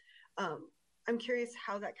home. I'm curious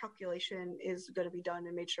how that calculation is going to be done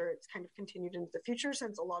and made sure it's kind of continued into the future,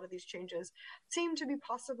 since a lot of these changes seem to be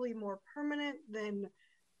possibly more permanent than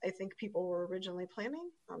I think people were originally planning.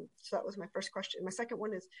 So that was my first question. My second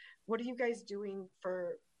one is, what are you guys doing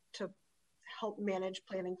to help manage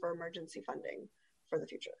planning for emergency funding for the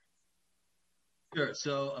future? Sure.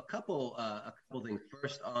 So a couple things.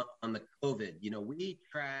 First, on the COVID, we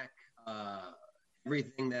track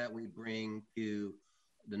everything that we bring to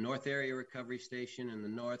the North Area Recovery Station in the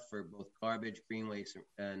north for both garbage, green waste,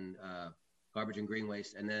 and garbage and green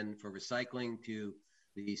waste, and then for recycling to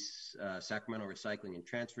the Sacramento Recycling and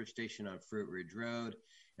Transfer Station on Fruit Ridge Road,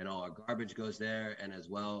 and all our garbage goes there, and as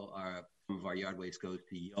well some of our yard waste goes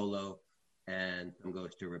to YOLO, and some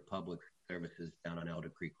goes to Republic Services down on Elder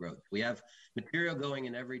Creek Road. We have material going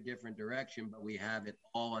in every different direction, but we have it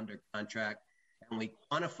all under contract, and we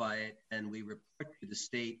quantify it, and we report to the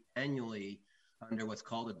state annually under what's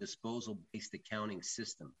called a disposal-based accounting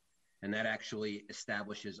system. And that actually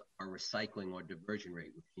establishes our recycling or diversion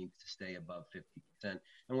rate, which needs to stay above 50%.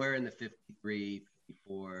 And we're in the 53,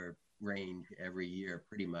 54 range every year,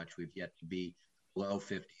 pretty much. We've yet to be below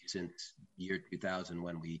 50 since year 2000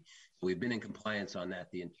 when we've been in compliance on that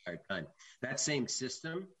the entire time. That same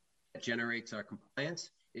system that generates our compliance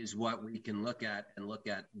is what we can look at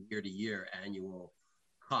year to year annual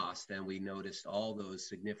cost. And we noticed all those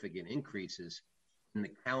significant increases in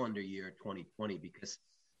the calendar year 2020 because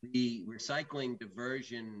the recycling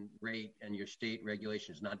diversion rate and your state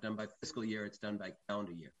regulation is not done by fiscal year, it's done by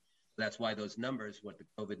calendar year. That's why those numbers, what the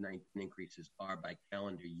COVID-19 increases are by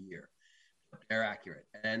calendar year, they're accurate.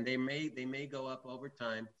 And they may go up over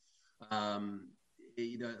time.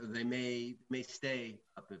 They may stay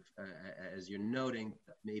up as you're noting,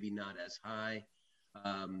 but maybe not as high.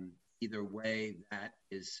 Either way, that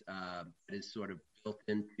is sort of built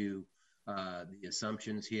into the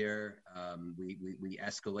assumptions here. We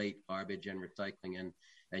escalate garbage and recycling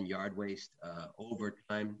and yard waste over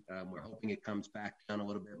time. We're hoping it comes back down a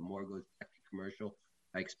little bit more, goes back to commercial.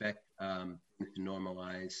 I expect things to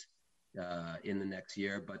normalize in the next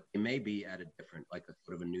year, but it may be at a different, like a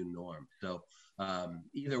sort of a new norm. So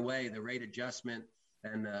either way, the rate adjustment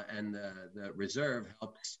and the reserve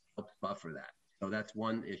helps buffer that. So that's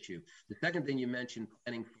one issue. The second thing you mentioned,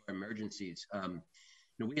 planning for emergencies.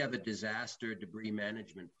 We have a disaster debris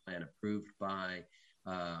management plan approved by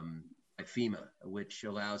FEMA, which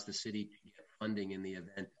allows the city to get funding in the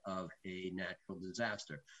event of a natural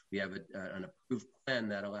disaster. We have an approved plan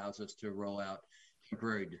that allows us to roll out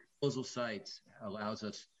temporary disposal sites, allows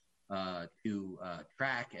us to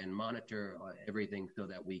track and monitor everything so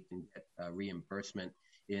that we can get reimbursement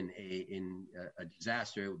in a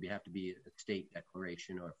disaster. It would have to be a state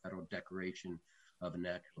declaration or a federal declaration of a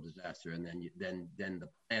natural disaster, and then the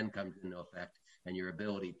plan comes into effect, and your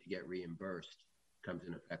ability to get reimbursed comes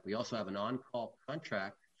into effect. We also have an on-call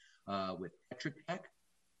contract with Tetra Tech.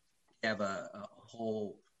 We have a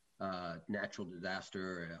whole natural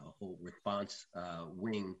disaster, a whole response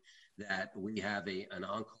wing that we have an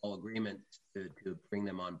on-call agreement to bring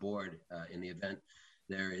them on board in the event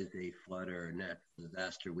there is a flood or a natural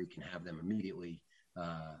disaster. We can have them immediately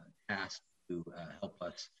tasked to help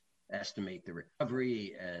us estimate the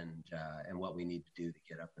recovery and what we need to do to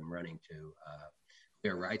get up and running to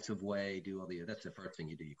clear rights of way, that's the first thing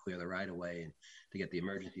you do. You clear the right of way and to get the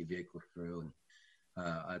emergency vehicles through.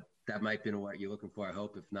 And that might be what you're looking for, I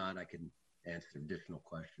hope. If not, I can answer additional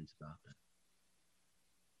questions about that.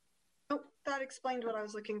 Oh, that explained what I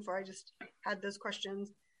was looking for. I just had those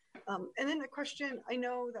questions. And then the question, I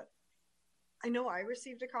know I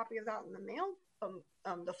received a copy of that in the mail,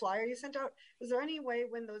 the flyer you sent out. Is there any way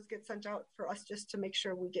when those get sent out for us just to make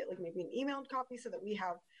sure we get like maybe an emailed copy so that we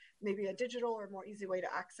have maybe a digital or more easy way to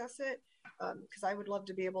access it? Because I would love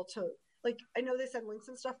to be able to, like, I know they send links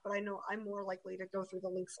and stuff, but I know I'm more likely to go through the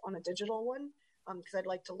links on a digital one because I'd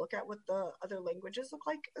like to look at what the other languages look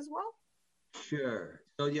like as well. Sure.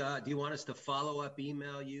 So yeah, do you want us to follow up,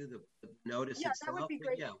 email you the notice? Yeah, that would be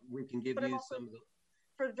great. Yeah, we can give you some of the...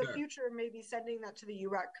 For the future, maybe sending that to the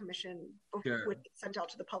URAC Commission would be sent out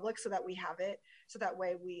to the public so that we have it, so that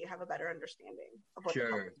way we have a better understanding of what the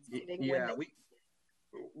public is needing. Yeah,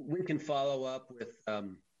 we can follow up with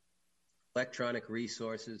electronic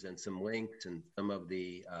resources and some links and some of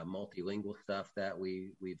the multilingual stuff that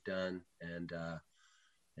we've done, and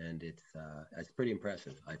it's pretty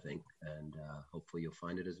impressive, I think, and hopefully you'll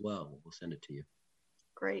find it as well. We'll send it to you.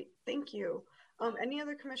 Great, thank you. Any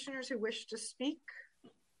other commissioners who wish to speak?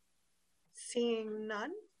 Seeing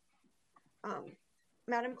none.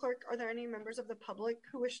 Madam Clerk, are there any members of the public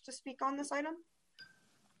who wish to speak on this item?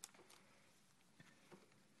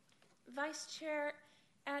 Vice Chair,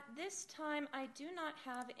 at this time, I do not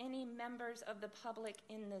have any members of the public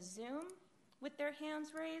in the Zoom with their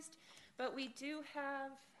hands raised, but we do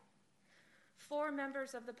have 4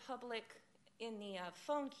 members of the public in the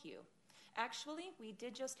phone queue. Actually, we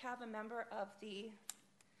did just have a member of the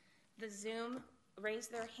Zoom raise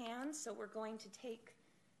their hands, so we're going to take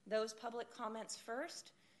those public comments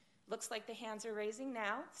first. Looks like the hands are raising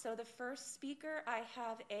now. So the first speaker, I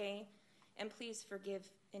have and please forgive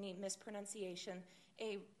any mispronunciation,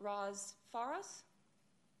 a Roz Faras.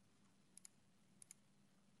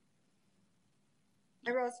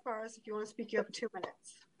 Hi, Roz Faras. If you want to speak, you have 2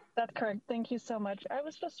 minutes. That's correct. Thank you so much. I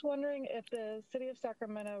was just wondering if the City of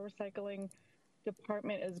Sacramento Recycling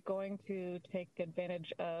Department is going to take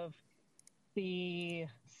advantage of the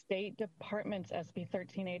State Department's SB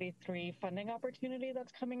 1383 funding opportunity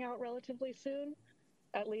that's coming out relatively soon,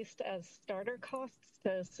 at least as starter costs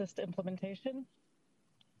to assist implementation.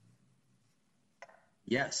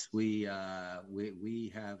 Yes, we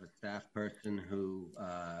have a staff person who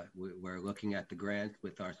we're looking at the grant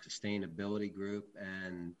with our sustainability group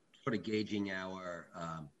and sort of gauging our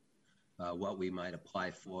what we might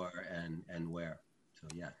apply for and where. So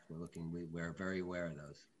yes, we're very aware of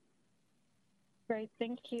those. Great,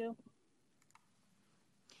 thank you.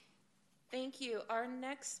 Thank you. Our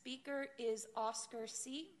next speaker is Oscar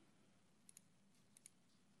C.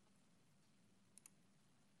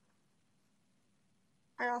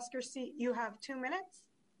 Hi, Oscar C. You have 2 minutes.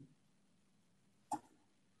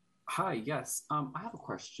 Hi, yes. I have a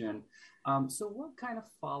question. So what kind of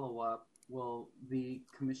follow-up will the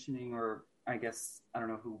commissioning, or I guess, I don't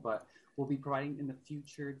know who, but will be providing in the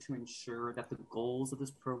future to ensure that the goals of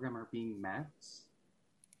this program are being met?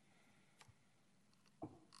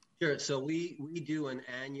 Sure. So we do an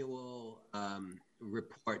annual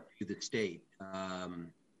report to the state,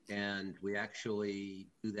 and we actually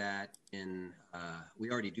do that we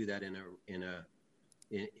already do that in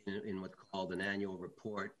what's called an annual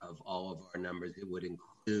report of all of our numbers. It would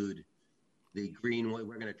include the green. We're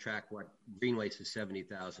going to track what green waste is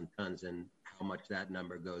 70,000 tons and how much that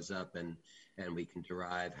number goes up, and we can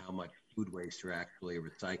derive how much food waste we're actually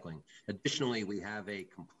recycling. Additionally, we have a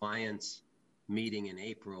compliance meeting in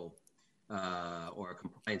April, or a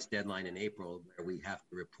compliance deadline in April, where we have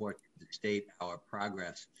to report to the state our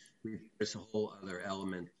progress. There's a whole other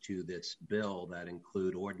element to this bill that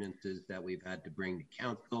include ordinances that we've had to bring to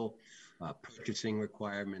council, purchasing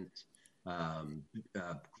requirements,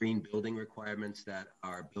 green building requirements that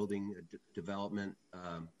our building development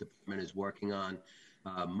department is working on.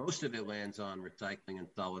 Most of it lands on recycling and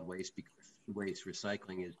solid waste, because food waste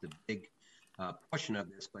recycling is the big portion of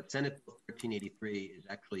this. But Senate Bill 1383 is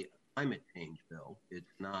actually a climate change bill.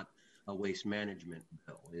 It's not a waste management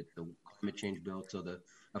bill. It's a climate change bill. So the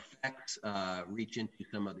effects reach into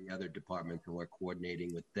some of the other departments, and we're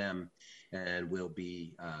coordinating with them, and we'll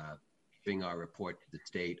be giving our report to the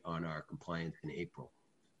state on our compliance in April.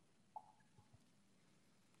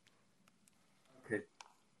 Okay,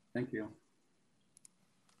 thank you.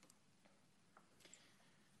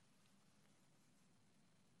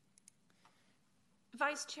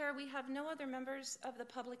 Vice Chair, we have no other members of the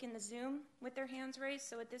public in the Zoom with their hands raised,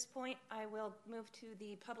 so at this point I will move to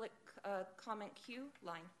the public comment queue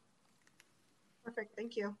line. Perfect,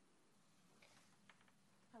 thank you.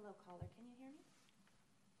 Hello, caller, can you hear me?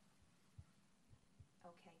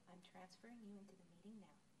 Okay, I'm transferring you into the meeting now.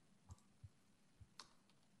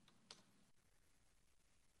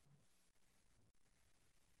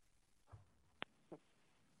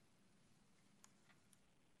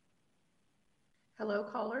 Hello,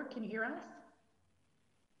 caller. Can you hear us?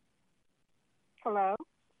 Hello.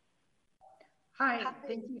 Hi.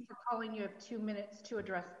 Thank you for calling. You have 2 minutes to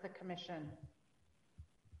address the commission.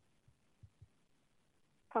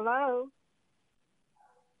 Hello.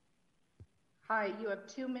 Hi. You have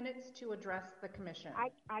 2 minutes to address the commission.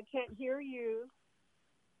 I can't hear you.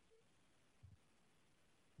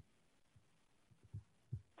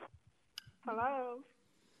 Hello.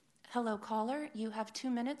 Hello, caller. You have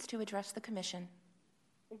 2 minutes to address the commission.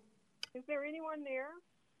 Is there anyone there?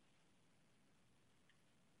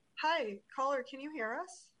 Hi, caller, can you hear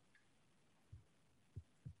us?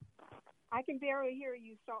 I can barely hear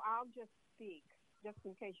you, so I'll just speak, just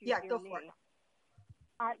in case you hear go me. For it.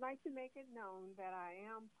 I'd like to make it known that I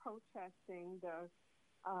am protesting the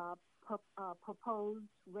proposed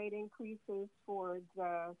rate increases for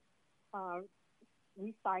the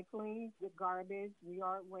recycling, the garbage, the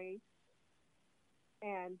yard waste,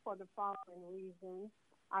 and for the following reasons.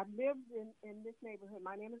 I've lived in this neighborhood.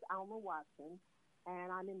 My name is Alma Watson,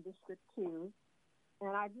 and I'm in District 2.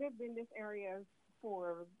 And I've lived in this area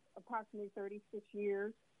for approximately 36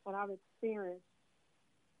 years, and I've experienced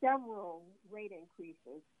several rate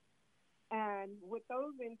increases. And with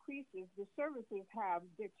those increases, the services have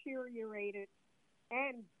deteriorated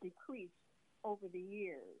and decreased over the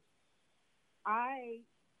years. I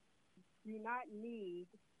do not need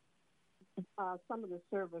some of the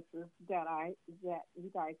services that you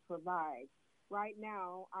guys provide. Right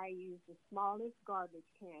now, I use the smallest garbage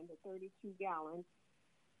can, the 32 gallons,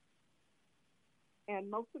 and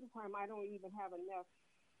most of the time I don't even have enough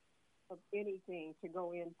of anything to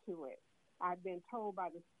go into it. I've been told by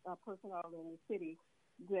the personnel in the city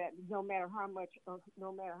that no matter how much or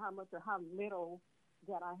how little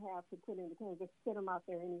that I have to put in the can, just sit them out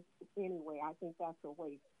there anyway. I think that's a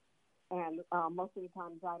waste. And most of the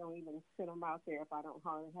times I don't even sit them out there if I don't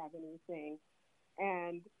hardly have anything.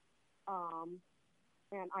 And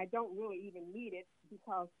I don't really even need it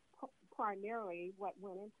because primarily what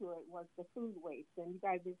went into it was the food waste. And you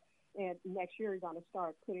guys, and next year you're going to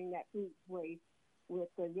start putting that food waste with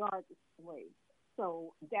the yard waste.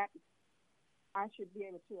 So that I should be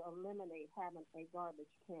able to eliminate having a garbage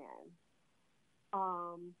can.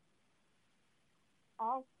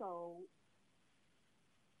 Also,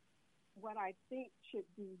 what I think should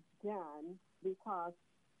be done, because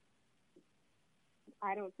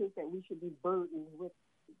I don't think that we should be burdened with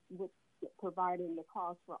providing the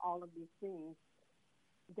cost for all of these things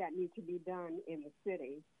that need to be done in the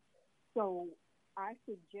city. So I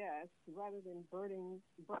suggest, rather than putting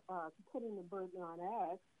the burden on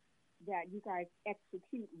us, that you guys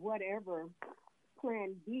execute whatever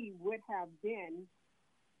Plan B would have been,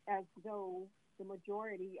 as though the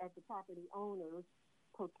majority of the property owners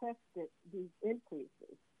protested these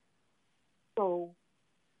increases. So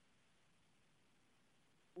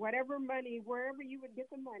whatever money, wherever you would get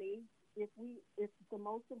the money, if the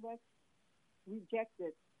most of us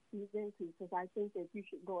rejected these increases, I think that you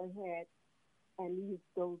should go ahead and use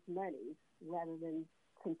those monies rather than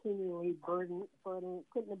continually putting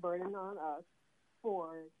the burden on us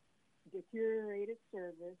for deteriorated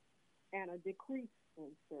service and a decrease in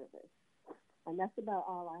service. And that's about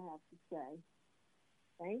all I have to say.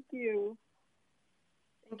 Thank you.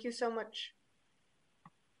 Thank you so much.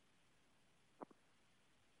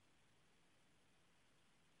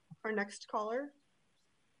 Our next caller.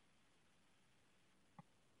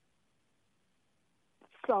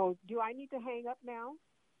 So, do I need to hang up now?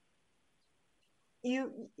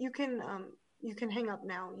 You can hang up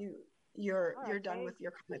now. You're done with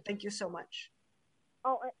your comment. Thank you so much.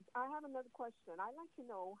 Oh, I have another question. I'd like to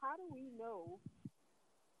know, how do we know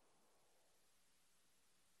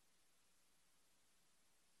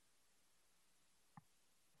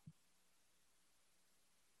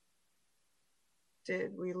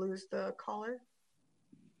Did we lose the caller?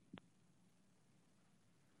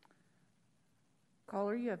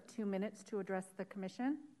 Caller, you have 2 minutes to address the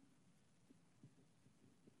commission.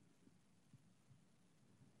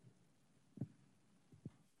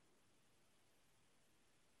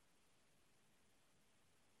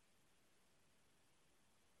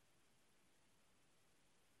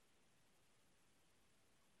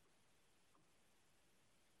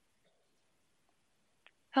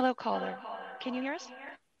 Hello, caller. Can you hear us?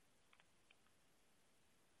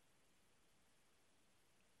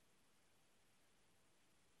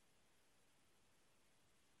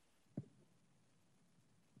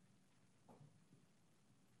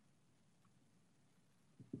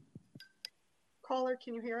 Caller,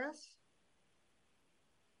 can you hear us?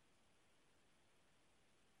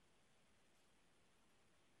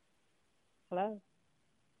 Hello.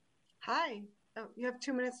 Hi. Oh, you have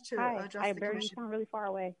 2 minutes to address Hi, the Barry, commission. you sound really far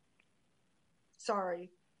away. Sorry.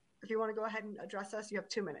 If you want to go ahead and address us, you have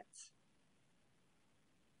 2 minutes.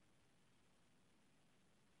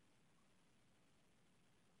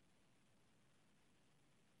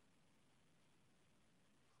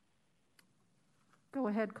 Go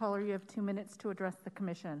ahead, caller. You have 2 minutes to address the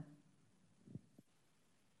commission.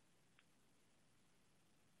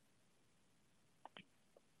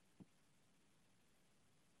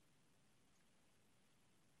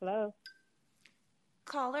 Hello.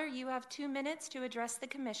 Caller, you have 2 minutes to address the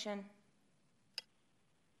commission.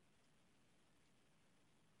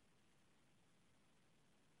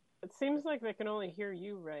 It seems like they can only hear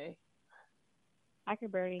you, Ray. I can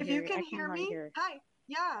barely If hear you can hear me, hear. hi.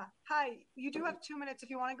 Yeah, hi. You do have 2 minutes. If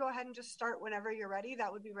you want to go ahead and just start whenever you're ready,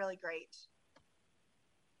 that would be really great.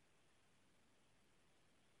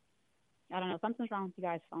 I don't know. Something's wrong with you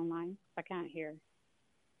guys' phone line. I can't hear.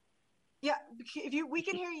 Yeah, we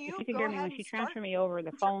can hear you. If you can hear me, when she transferred me over,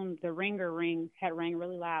 the phone, the ringer had rang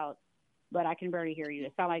really loud, but I can barely hear you.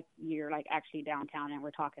 It sounds like you're like actually downtown and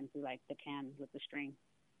we're talking through like the can with the string.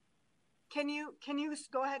 Can you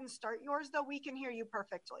go ahead and start yours though? We can hear you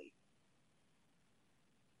perfectly.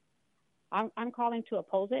 I'm calling to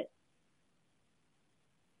oppose it.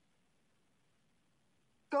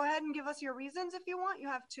 Go ahead and give us your reasons if you want. You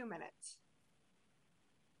have 2 minutes.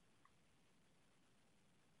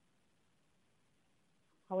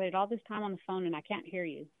 I waited all this time on the phone and I can't hear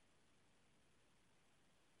you.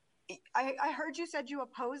 I heard you said you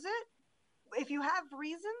oppose it. If you have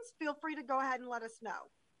reasons, feel free to go ahead and let us know.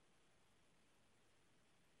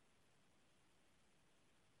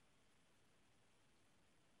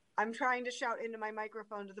 I'm trying to shout into my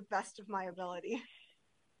microphone to the best of my ability.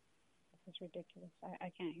 This is ridiculous.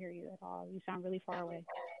 I can't hear you at all. You sound really far away.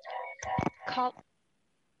 Call.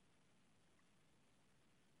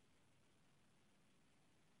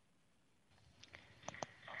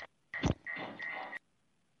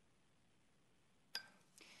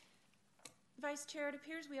 Vice Chair, it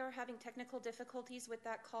appears we are having technical difficulties with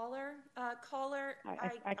that caller. Caller,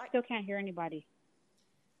 I still can't hear anybody.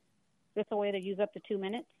 Is this a way to use up the 2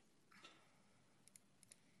 minutes?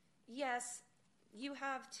 Yes, you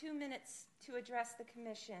have 2 minutes to address the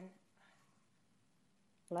commission.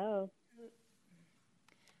 Hello?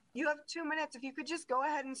 You have 2 minutes. If you could just go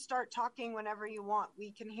ahead and start talking whenever you want,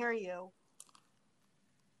 we can hear you.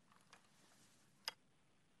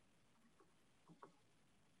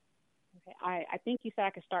 Okay, I think you said I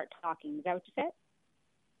could start talking. Is that what you said?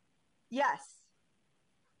 Yes.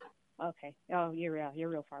 Okay. Oh, you're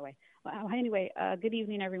real far away. Well, anyway, good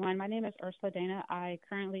evening, everyone. My name is Ursula Dana. I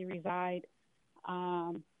currently reside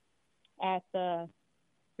at the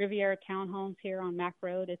Riviera Townhomes here on Mack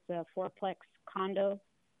Road. It's a fourplex condo,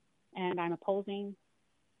 and I'm opposing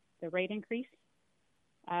the rate increase.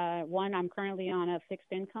 One, I'm currently on a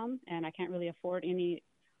fixed income, and I can't really afford an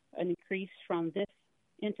increase from this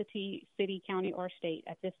entity, city, county, or state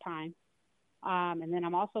at this time. And then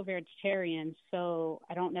I'm also vegetarian, so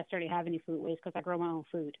I don't necessarily have any food waste because I grow my own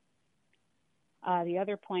food. The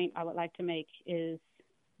other point I would like to make is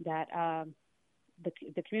that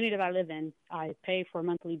the community that I live in, I pay for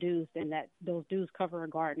monthly dues, and that those dues cover a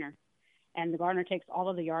gardener. And the gardener takes all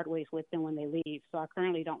of the yard waste with them when they leave, so I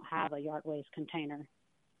currently don't have a yard waste container.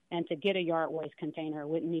 And to get a yard waste container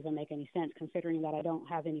wouldn't even make any sense, considering that I don't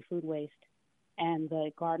have any food waste, and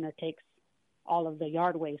the gardener takes all of the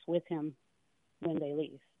yard waste with him when they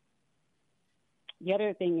leave. The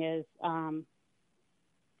other thing is,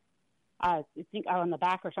 I think on the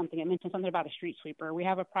back or something, it mentioned something about a street sweeper. We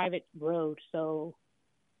have a private road, so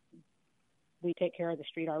we take care of the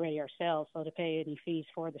street already ourselves, so to pay any fees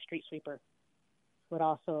for the street sweeper would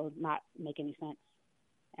also not make any sense.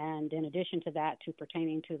 And in addition to that, to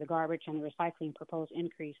pertaining to the garbage and the recycling proposed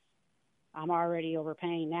increase, I'm already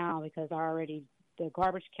overpaying now because the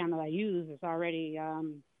garbage can that I use is already,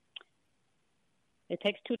 it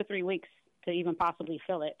takes 2 to 3 weeks to even possibly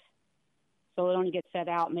fill it. So it only gets set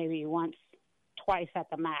out maybe twice at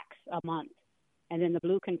the max a month. And then the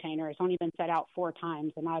blue container, it's only been set out 4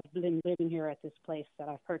 times. And I've been living here at this place that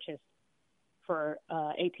I've purchased for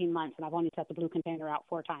 18 months, and I've only set the blue container out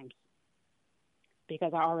 4 times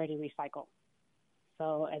because I already recycle.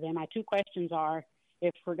 So, and then my 2 questions are,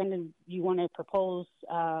 if you want to propose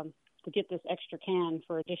to get this extra can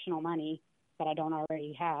for additional money that I don't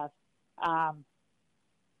already have,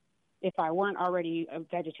 if I weren't already a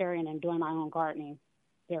vegetarian and doing my own gardening,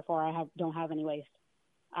 therefore I don't have any waste,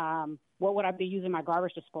 what would I be using my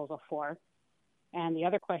garbage disposal for? And the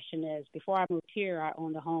other question is, before I moved here, I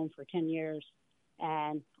owned a home for 10 years,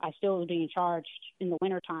 and I still was being charged in the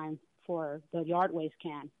wintertime for the yard waste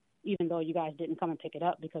can, even though you guys didn't come and pick it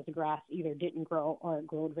up because the grass either didn't grow or it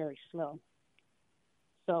grew very slow.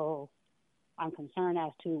 So I'm concerned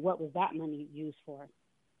as to what was that money used for.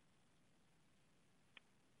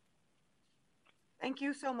 Thank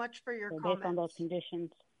you so much for your comments. Based on those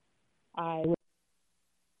conditions, I would.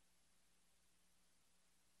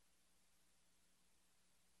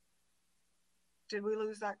 Did we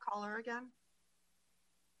lose that caller again?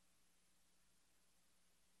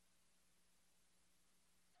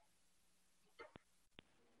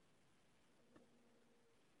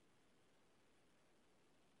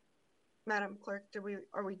 Madam Clerk,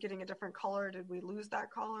 are we getting a different caller? Did we lose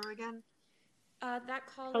that caller again? That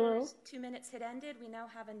caller's 2 minutes had ended. We now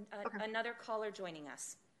have another caller joining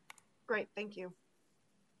us. Great, thank you.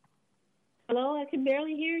 Hello, I can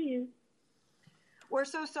barely hear you. We're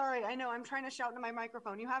so sorry. I know, I'm trying to shout into my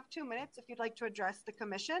microphone. You have 2 minutes if you'd like to address the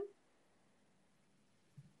commission.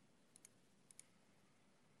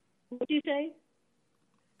 What did you say?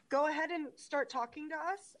 Go ahead and start talking to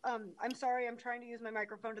us. I'm sorry, I'm trying to use my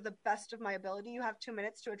microphone to the best of my ability. You have 2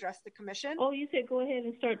 minutes to address the commission. Oh, you said go ahead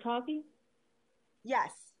and start talking?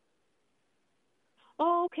 Yes.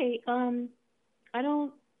 Oh, okay. I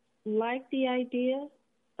don't like the idea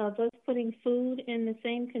of us putting food in the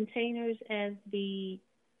same containers as the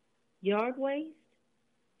yard waste.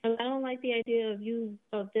 And I don't like the idea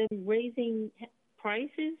of them raising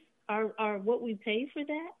prices or what we pay for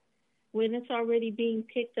that when it's already being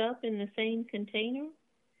picked up in the same container,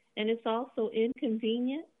 and it's also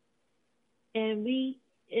inconvenient. And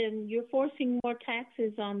you're forcing more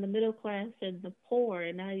taxes on the middle class and the poor,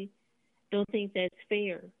 and I don't think that's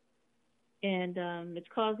fair. and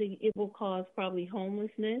it will cause probably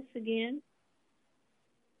homelessness again.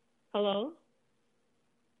 Hello?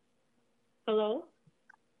 Hello?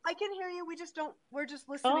 I can hear you. We're just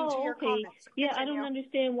listening to your comments. Yeah, I don't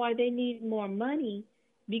understand why they need more money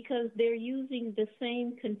because they're using the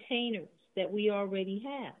same containers that we already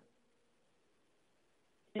have.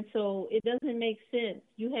 And so it doesn't make sense.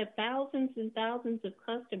 You have thousands and thousands of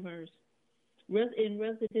customers in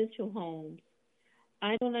residential homes.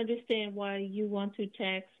 I don't understand why you want to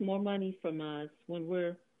tax more money from us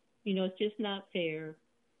when it's just not fair.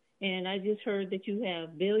 And I just heard that you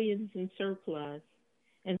have billions in surplus,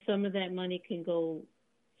 and some of that money can go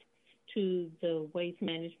to the waste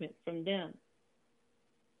management from them.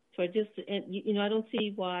 So I don't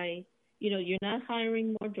see why, you're not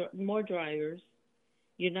hiring more drivers.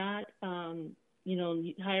 You're not,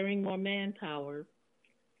 hiring more manpower.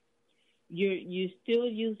 You're still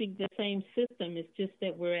using the same system. It's just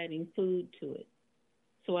that we're adding food to it.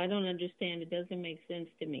 So I don't understand. It doesn't make sense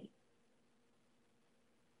to me.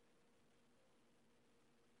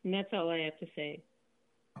 And that's all I have to say.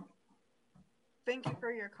 Thank you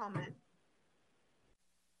for your comment.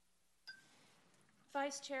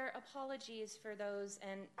 Vice Chair, apologies for those,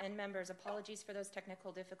 and members, apologies for those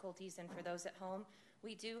technical difficulties and for those at home.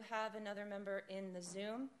 We do have another member in the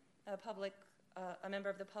Zoom, a member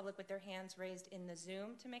of the public with their hands raised in the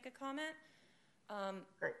Zoom to make a comment.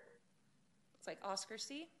 Great. It's like Oscar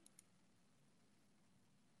C.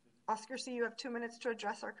 Oscar C., you have 2 minutes to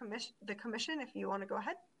address the commission if you want to go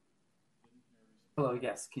ahead. Hello,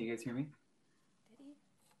 yes. Can you guys hear me? Did he?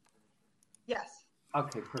 Yes.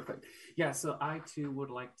 Okay, perfect. Yeah, so I too would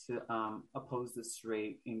like to oppose this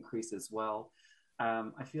rate increase as well.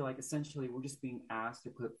 I feel like essentially we're just being asked to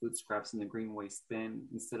put food scraps in the green waste bin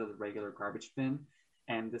instead of the regular garbage bin.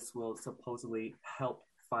 And this will supposedly help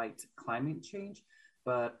fight climate change.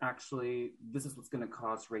 But actually, this is what's going to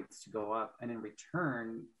cause rates to go up. And in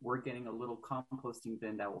return, we're getting a little composting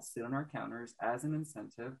bin that will sit on our counters as an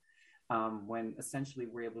incentive when essentially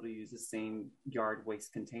we're able to use the same yard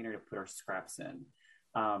waste container to put our scraps in.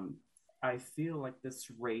 I feel like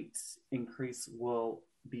this rate increase will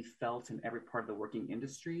be felt in every part of the working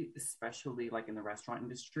industry, especially like in the restaurant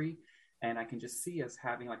industry. And I can just see us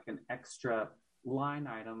having like an extra line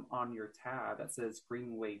item on your tab that says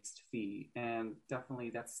green waste fee. And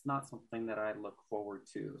definitely that's not something that I look forward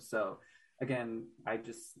to. So again, I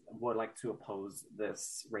just would like to oppose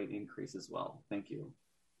this rate increase as well. Thank you.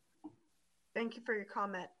 Thank you for your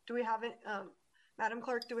comment. Do we have it, Madam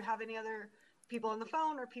Clerk, do we have any other people on the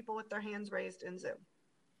phone or people with their hands raised in Zoom?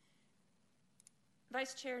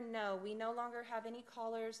 Vice Chair, no. We no longer have any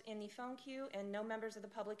callers in the phone queue and no members of the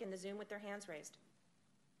public in the Zoom with their hands raised.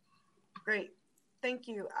 Great. Thank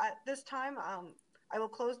you. At this time, I will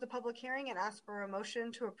close the public hearing and ask for a motion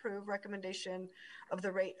to approve recommendation of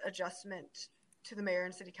the rate adjustment to the Mayor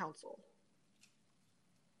and City Council.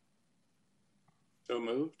 So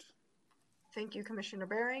moved. Thank you, Commissioner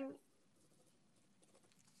Bering.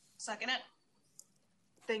 Second it.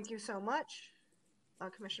 Thank you so much,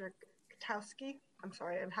 Commissioner Gutowski. I'm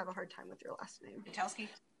sorry, I have a hard time with your last name. Gutowski.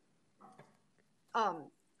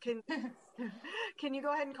 Can you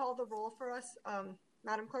go ahead and call the roll for us,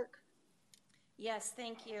 Madam Clerk? Yes,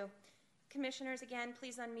 thank you. Commissioners, again,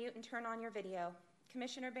 please unmute and turn on your video.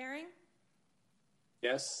 Commissioner Bering?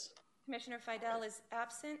 Yes. Commissioner Fidel is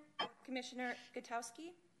absent. Commissioner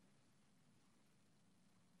Gutowski?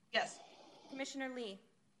 Yes. Commissioner Lee?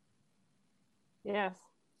 Yes.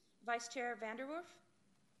 Vice Chair Vanderwerf?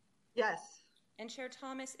 Yes. And Chair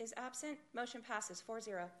Thomas is absent. Motion passes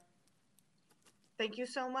 4-0. Thank you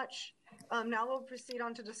so much. Now we'll proceed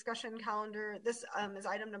on to discussion calendar. This is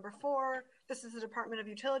item number 4. This is the Department of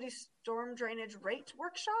Utilities Storm Drainage Rate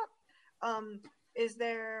Workshop. Is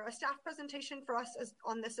there a staff presentation for us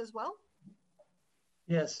on this as well?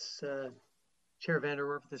 Yes, Chair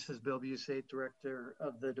Vanderwerf, this is Bill Busate, Director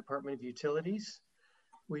of the Department of Utilities.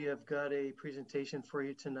 We have got a presentation for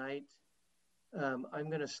you tonight. I'm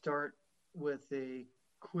going to start with a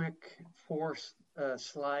quick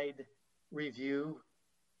 4-slide review.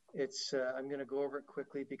 I'm going to go over it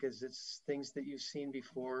quickly because it's things that you've seen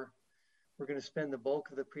before. We're going to spend the bulk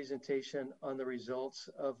of the presentation on the results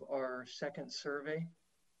of our second survey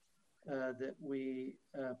that we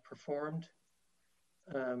performed.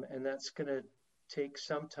 And that's going to take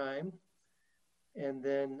some time. And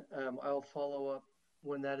then I'll follow up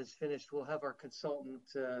when that is finished. We'll have our consultant,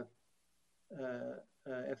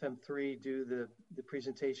 FM3, do the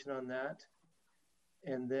presentation on that.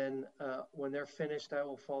 And then when they're finished, I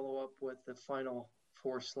will follow up with the final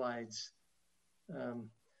 4 slides.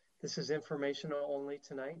 This is informational only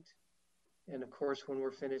tonight. And of course, when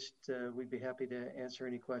we're finished, we'd be happy to answer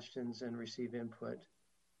any questions and receive input.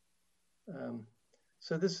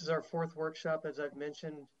 So this is our fourth workshop, as I've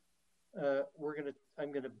mentioned.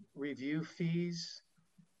 I'm gonna review fees.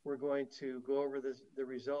 We're going to go over the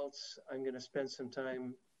results. I'm gonna spend some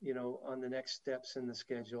time, on the next steps in the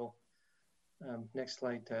schedule. Next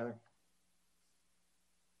slide, Tyler.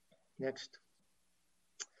 Next.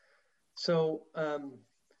 So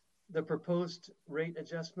the proposed rate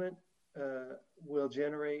adjustment will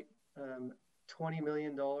generate $20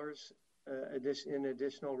 million in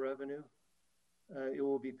additional revenue. It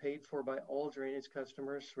will be paid for by all drainage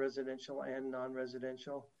customers, residential and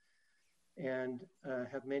non-residential, and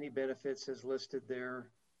have many benefits as listed there.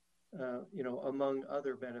 Among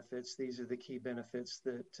other benefits, these are the key benefits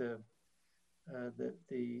that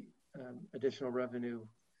the additional revenue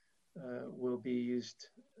will be used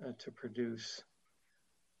to produce.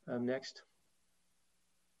 Next.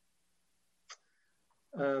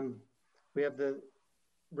 We have the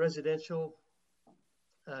residential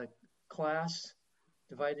class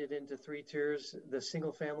divided into 3 tiers, the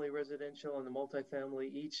single family residential and the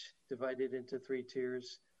multifamily each divided into 3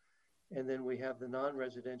 tiers. And then we have the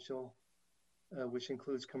non-residential, which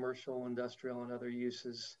includes commercial, industrial, and other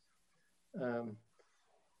uses.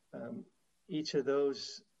 Each of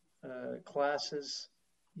those classes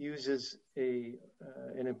uses an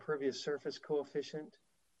impervious surface coefficient.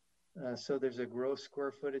 So there's a gross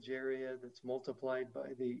square footage area that's multiplied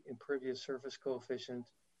by the impervious surface coefficient,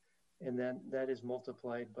 and then that is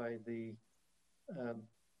multiplied by the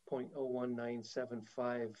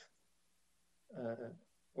 0.01975,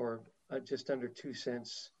 or just under 2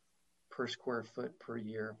 cents per square foot per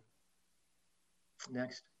year.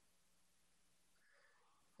 Next.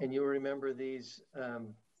 And you'll remember these are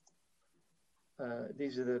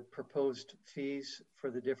the proposed fees for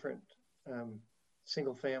the different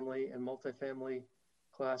single family and multifamily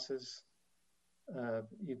classes.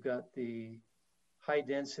 You've got the high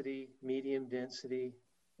density, medium density,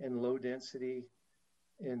 and low density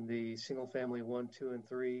in the single family 1, 2, and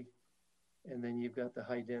 3. And then you've got the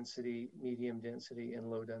high density, medium density, and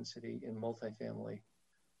low density in multifamily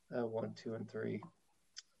 1, 2, and 3.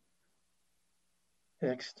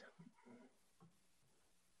 Next.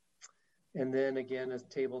 And then again, a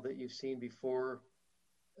table that you've seen before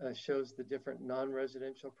shows the different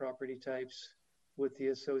non-residential property types with the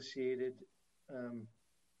associated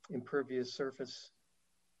impervious surface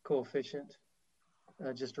coefficient.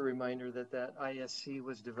 Just a reminder that ISC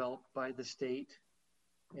was developed by the state,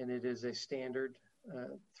 and it is a standard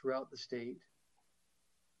throughout the state.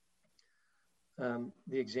 The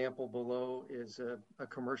example below is a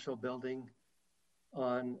commercial building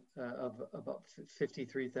of about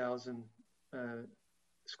 53,000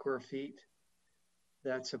 square feet.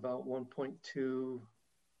 That's about 1.2,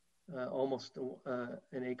 almost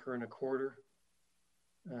an acre and a quarter.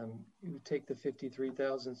 You would take the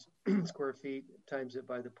 53,000 square feet, times it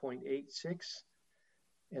by the 0.86,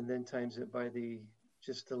 and then times it by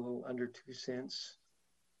just a little under 2 cents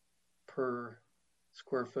per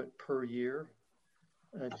square foot per year.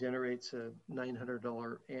 Generates a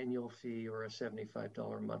 $900 annual fee or a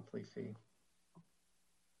 $75 monthly fee.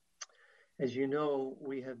 As you know,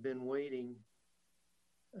 we have been waiting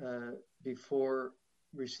before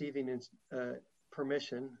receiving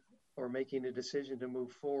permission or making a decision to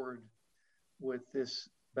move forward with this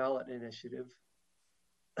ballot initiative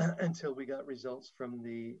until we got results from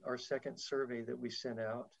our second survey that we sent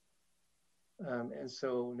out. And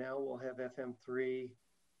so now we'll have FM3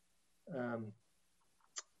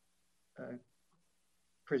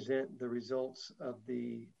 present the results of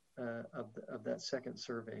that second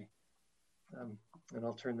survey. And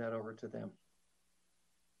I'll turn that over to them.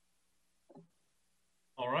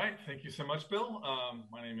 All right, thank you so much, Bill.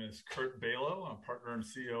 My name is Kurt Balow. I'm partner and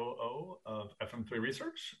COO of FM3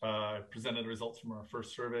 Research. I presented results from our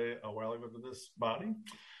first survey a while ago to this body.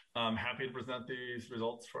 I'm happy to present these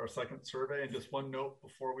results for our second survey. And just one note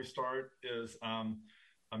before we start is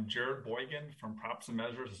Jared Boygan from Props and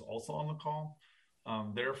Measures is also on the call.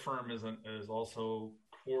 Their firm is also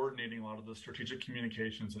coordinating a lot of the strategic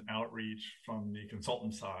communications and outreach from the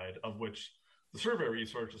consultant side, of which the survey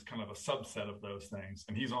research is kind of a subset of those things.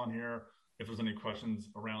 And he's on here if there's any questions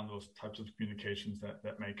around those types of communications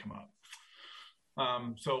that may come up.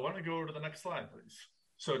 So why don't we go over to the next slide, please?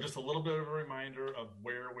 So just a little bit of a reminder of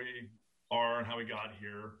where we are and how we got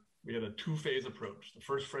here. We had a 2-phase approach. The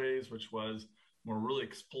first phase, which was we're really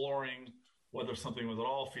exploring whether something was at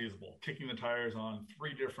all feasible, kicking the tires on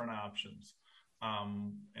 3 different options.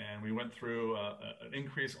 And we went through an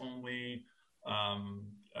increase only,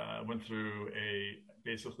 went through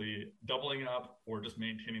basically doubling up or just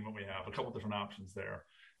maintaining what we have, a couple different options there.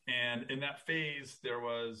 And in that phase, there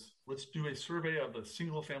was, let's do a survey of the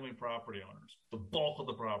single family property owners, the bulk of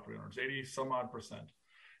the property owners, 80 some odd percent.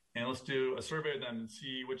 And let's do a survey of them and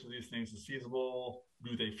see which of these things is feasible.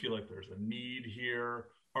 Do they feel like there's a need here?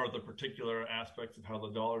 Are there particular aspects of how the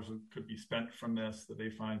dollars could be spent from this that they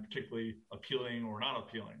find particularly appealing or not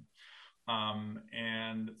appealing?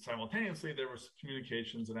 And simultaneously, there was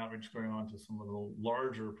communications and outreach going on to some of the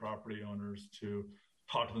larger property owners to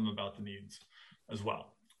talk to them about the needs as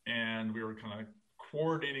well. And we were kind of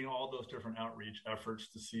coordinating all those different outreach efforts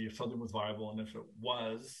to see if something was viable. And if it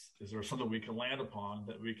was, is there something we could land upon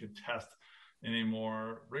that we could test in a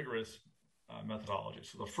more rigorous methodology?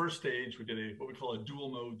 So the first stage, we did what we call a dual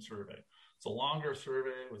mode survey. It's a longer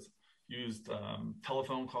survey. It was used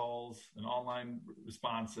telephone calls and online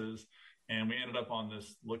responses. And we ended up on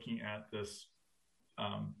this, looking at this,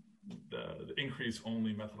 the increase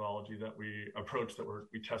only methodology that we approached that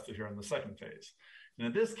we tested here in the second phase. And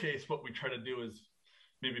in this case, what we try to do is,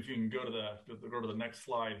 maybe if you can go to the next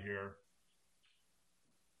slide here.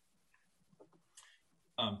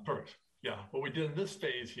 Perfect. Yeah, what we did in this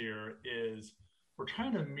phase here is we're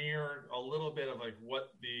trying to mirror a little bit of like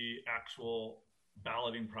what the actual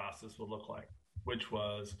balloting process would look like, which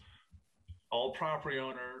was all property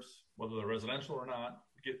owners, whether they're residential or not,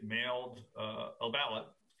 get mailed a ballot.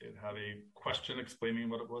 They'd have a question explaining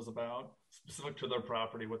what it was about, specific to their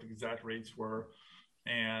property, what the exact rates were,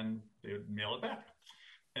 and they would mail it back.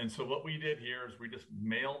 And so what we did here is we just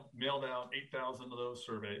mailed out 8,000 of those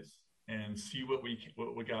surveys and see what we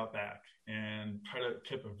got back, and try to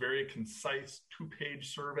keep a very concise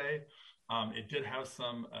 2-page survey. It did have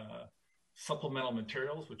some supplemental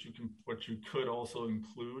materials, which you could also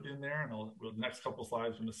include in there. And the next couple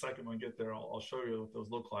slides, when the second one get there, I'll show you what those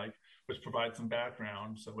look like, which provide some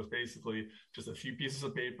background. So it was basically just a few pieces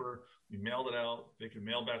of paper. We mailed it out. They could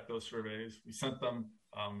mail back those surveys. We sent them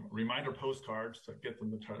reminder postcards to get them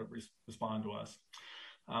to try to respond to us.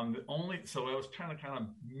 So I was trying to kind of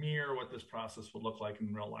mirror what this process would look like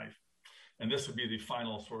in real life. And this would be the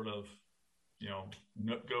final sort of,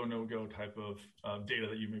 no-go type of data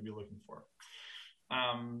that you may be looking for.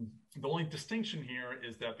 The only distinction here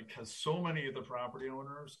is that because so many of the property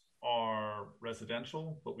owners are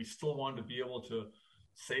residential, but we still wanted to be able to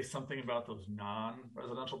say something about those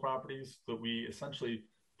non-residential properties, that we essentially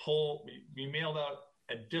we mailed out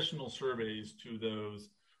additional surveys to those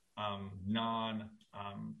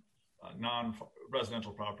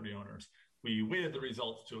non-residential property owners. We weighted the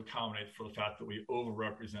results to accommodate for the fact that we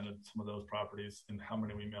overrepresented some of those properties in how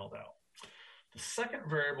many we mailed out. The second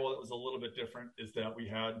variable that was a little bit different is that we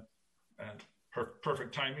had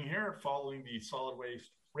perfect timing here. Following the solid waste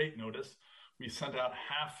rate notice, we sent out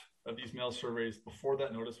half of these mail surveys before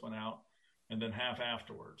that notice went out, and then half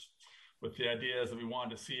afterwards, with the idea is that we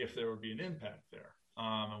wanted to see if there would be an impact there.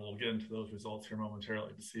 And we'll get into those results here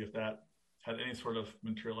momentarily to see if that had any sort of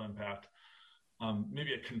material impact.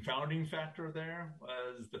 Maybe a confounding factor there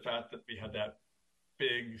was the fact that we had that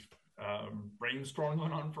big rainstorm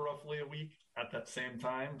going on for roughly a week at that same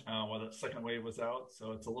time while that second wave was out.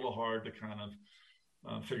 So it's a little hard to kind of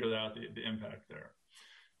figure out the impact there.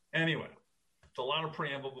 Anyway, it's a lot of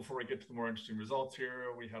preamble before we get to the more interesting results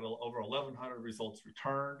here. We had over 1,100 results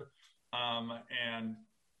returned, and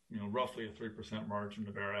roughly a 3% margin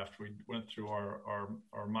of error after we went through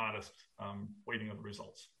our modest weighting of the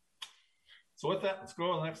results. So with that, let's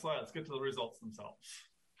go to the next slide. Let's get to the results themselves.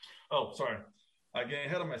 Oh, sorry. Getting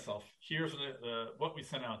ahead of myself. Here's what we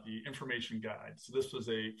sent out, the information guide. So this was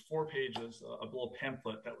 4 pages, a little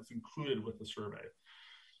pamphlet that was included with the survey.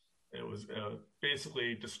 It was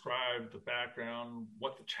basically described the background,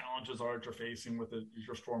 what the challenges are that you're facing with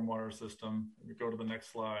your stormwater system. Let me go to the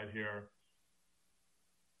next slide here.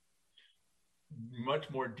 Much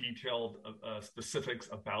more detailed specifics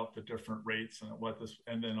about the different rates and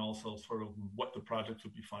and then also sort of what projects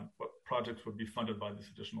would be funded by this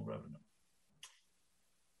additional revenue.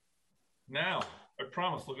 Now, I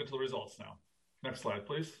promise we'll get to the results now. Next slide,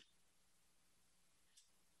 please.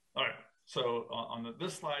 All right. So on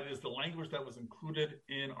this slide is the language that was included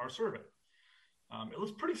in our survey. It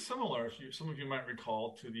was pretty similar, some of you might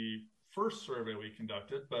recall, to the first survey we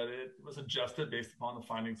conducted, but it was adjusted based upon the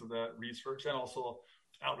findings of that research and also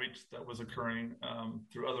outreach that was occurring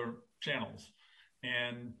through other channels.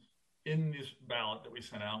 And in this ballot that we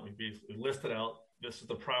sent out, we basically listed out, this is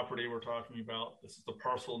the property we're talking about, this is the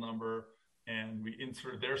parcel number, and we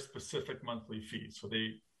inserted their specific monthly fee. So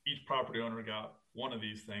each property owner got one of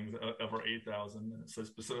these things of our 8,000, and it says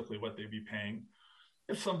specifically what they'd be paying.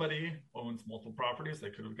 If somebody owns multiple properties, they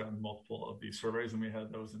could have gotten multiple of these surveys, and we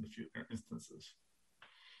had those in a few instances.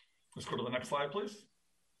 Let's go to the next slide, please.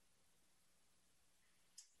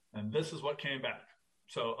 And this is what came back.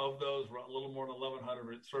 So of those, a little more than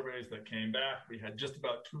 1,100 surveys that came back, we had just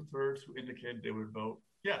about 2/3 who indicated they would vote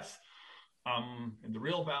yes. And the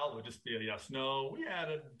real ballot would just be a yes, no. We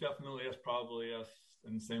added definitely yes, probably yes,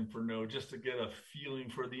 and same for no, just to get a feeling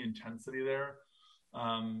for the intensity there.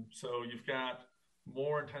 So you've got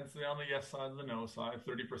more intensity on the yes side than the no side.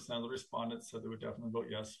 30% of the respondents said they would definitely vote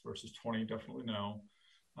yes versus 20 definitely no.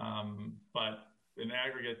 But in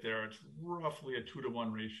aggregate there, it's roughly a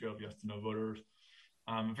 2-to-1 ratio of yes to no voters.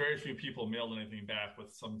 Very few people mailed anything back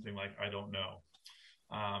with something like, I don't know.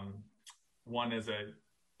 One is a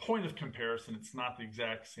point of comparison. It's not the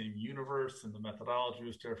exact same universe and the methodology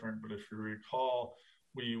was different, but if you recall,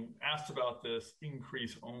 we asked about this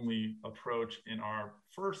increase-only approach in our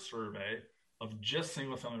first survey of just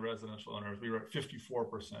single-family residential owners. We were at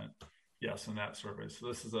 54% yes in that survey. So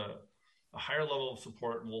this is a higher level of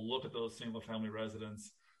support, and we'll look at those single-family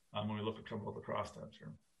residents when we look at a couple of the crosstabs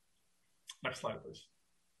here. Next slide, please.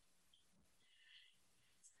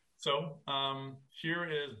 So here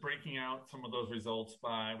is breaking out some of those results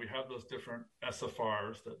by, we have those different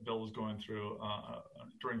SFRs that Bill was going through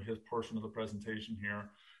during his portion of the presentation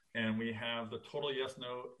here. And we have the total yes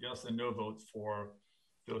and no votes for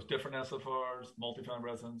those different SFRs, multifamily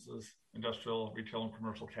residences, industrial, retail, and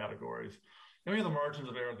commercial categories. And we have the margins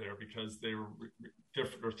of error there because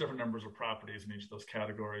there's different numbers of properties in each of those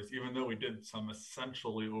categories, even though we did some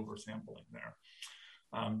essentially oversampling there.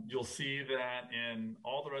 You'll see that in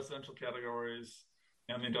all the residential categories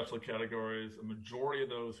and the industrial categories, a majority of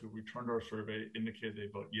those who returned our survey indicated they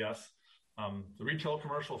vote yes. The retail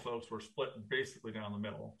commercial folks were split basically down the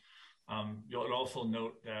middle. You'll also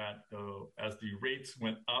note that as the rates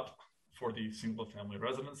went up for the single family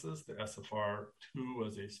residences, the SFR2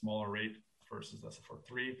 was a smaller rate versus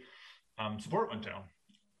SFR3. Support went down.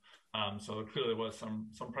 So clearly there was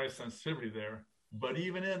some price sensitivity there. But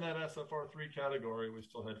even in that SFR3 category, we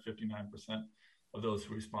still had 59% of those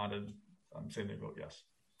who responded saying they vote yes.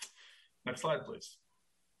 Next slide, please.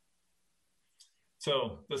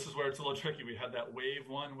 So this is where it's a little tricky. We had that wave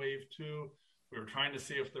 1, wave 2. We were trying to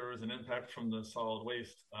see if there was an impact from the solid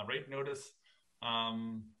waste rate notice.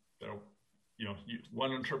 One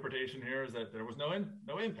interpretation here is that there was no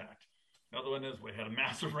impact. Another one is we had a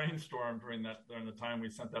massive rainstorm during the time we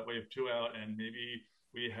sent that wave 2 out, and maybe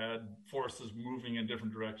we had forces moving in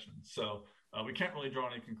different directions. So we can't really draw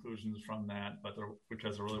any conclusions from that, but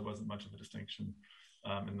because there really wasn't much of a distinction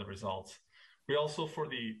in the results. We also, for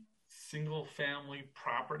the single family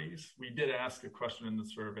properties, we did ask a question in the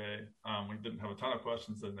survey. We didn't have a ton of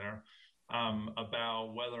questions in there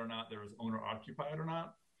about whether or not there was owner occupied or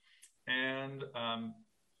not. And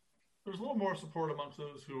there's a little more support amongst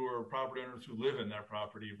those who are property owners who live in their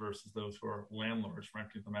property versus those who are landlords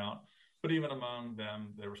renting them out. But even among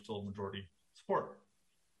them, there was still majority support.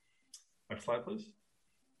 Next slide, please.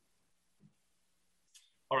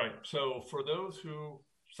 All right, so for those who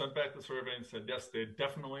sent back the survey and said, yes, they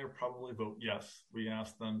definitely or probably vote yes, we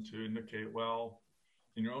asked them to indicate, well,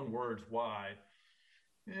 in your own words, why.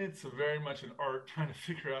 It's very much an art trying to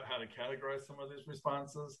figure out how to categorize some of these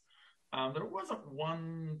responses. There wasn't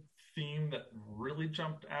one theme that really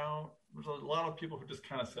jumped out. There's a lot of people who just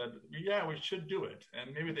kind of said, yeah, we should do it.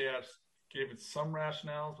 And maybe they gave it some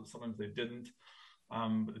rationales, but sometimes they didn't.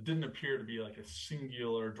 But it didn't appear to be like a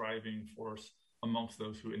singular driving force amongst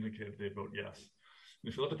those who indicated they vote yes. And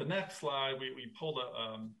if you look at the next slide, we pulled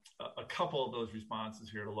a couple of those responses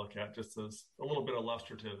here to look at, just as a little bit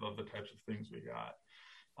illustrative of the types of things we got.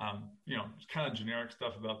 It's kind of generic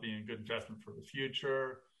stuff about being a good investment for the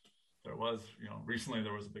future. There was, recently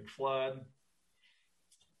there was a big flood.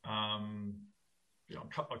 A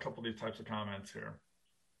couple of these types of comments here.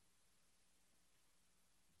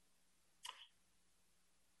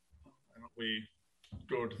 And we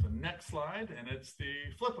go to the next slide, and it's the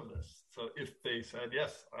flip of this. So if they said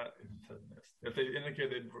yes, if they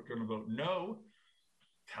indicated they were going to vote no,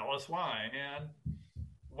 tell us why. And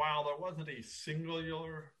while there wasn't a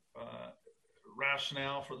singular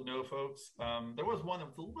rationale for the no folks, there was one that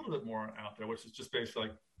was a little bit more out there, which is just basically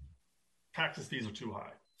like taxes, fees are too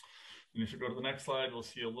high. And if you go to the next slide, we'll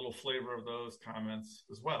see a little flavor of those comments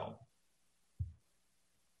as well.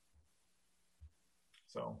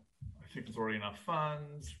 So I think there's already enough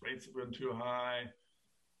funds, rates have been too high,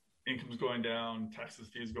 income's going down, taxes,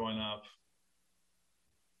 fees going up.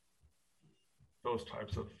 Those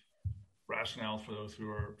types of rationales for those who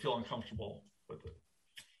are feeling comfortable with it.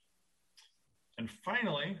 And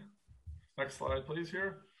finally, next slide, please,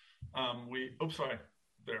 here.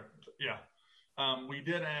 there. Yeah. We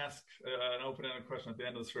did ask an open-ended question at the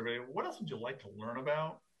end of the survey. What else would you like to learn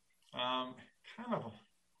about? Kind of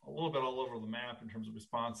a little bit all over the map in terms of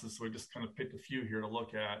responses. So we just kind of picked a few here to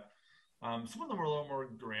look at. Some of them were a little more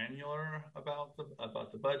granular about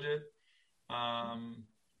the budget.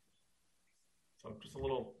 So just a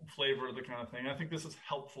little flavor of the kind of thing. I think this is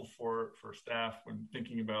helpful for staff when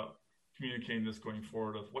thinking about communicating this going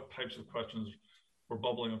forward, of what types of questions were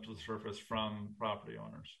bubbling up to the surface from property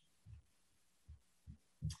owners.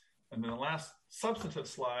 And then the last substantive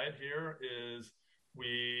slide here is,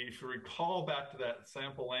 if you recall back to that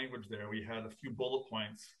sample language there, we had a few bullet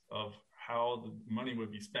points of how the money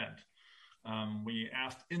would be spent. We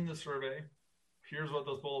asked in the survey, here's what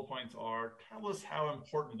those bullet points are. Tell us how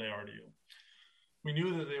important they are to you. We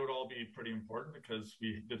knew that they would all be pretty important because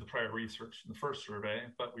we did the prior research in the first survey,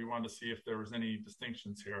 but we wanted to see if there was any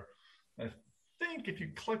distinctions here. I think if you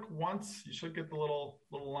click once, you should get the little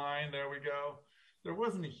line. There we go. There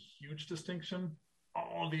wasn't a huge distinction.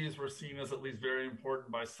 All of these were seen as at least very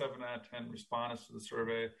important by 7 out of 10 respondents to the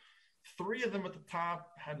survey. 3 of them at the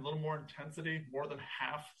top had a little more intensity. More than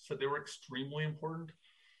half said they were extremely important.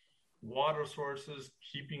 Water sources,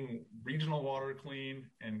 keeping regional water clean,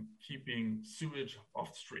 and keeping sewage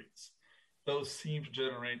off the streets. Those seem to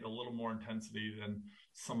generate a little more intensity than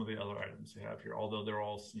some of the other items you have here, although they're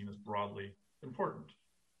all seen as broadly important.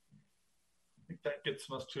 I think that gets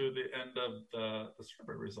us to the end of the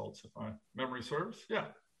survey results, if my memory serves. Yeah.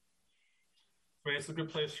 I mean, it's a good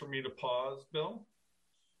place for me to pause, Bill.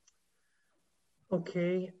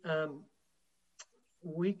 Okay.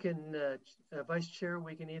 We can, Vice Chair,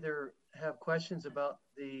 we can either have questions about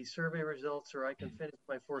the survey results, or I can finish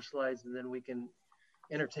my 4 slides and then we can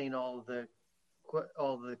entertain all the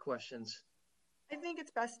questions. I think it's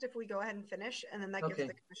best if we go ahead and finish, and then that gives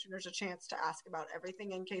the commissioners a chance to ask about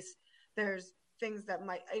everything in case there's things that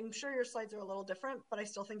I'm sure your slides are a little different, but I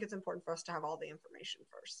still think it's important for us to have all the information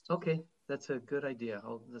first. Okay, that's a good idea.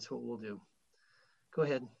 That's what we'll do. Go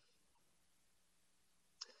ahead.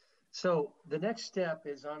 So the next step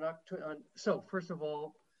is so first of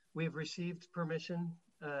all, we've received permission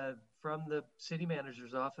from the city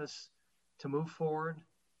manager's office to move forward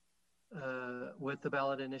with the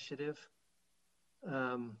ballot initiative.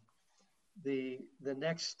 The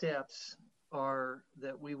next steps are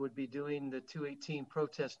that we would be doing the 218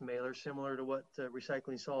 protest mailer, similar to what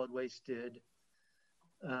Recycling Solid Waste did.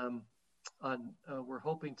 We're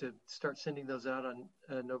hoping to start sending those out on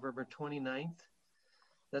November 29th.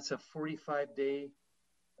 That's a 45-day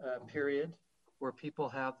period where people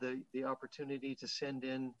have the opportunity to send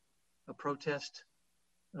in a protest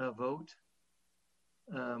vote.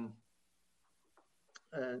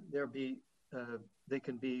 They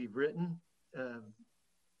can be written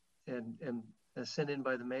and sent in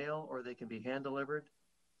by the mail, or they can be hand delivered.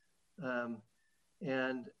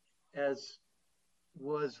 And as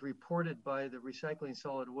was reported by the Recycling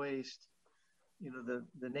Solid Waste,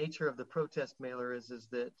 the nature of the protest mailer is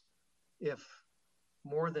that if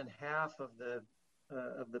more than half of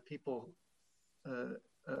the people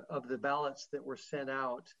of the ballots that were sent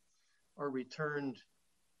out are returned,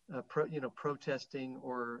 protesting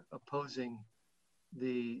or opposing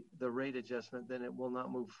the rate adjustment, then it will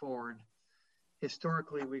not move forward.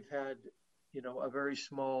 Historically, we've had, a very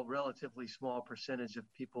small, relatively small percentage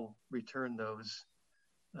of people return those.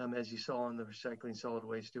 As you saw on the Recycling Solid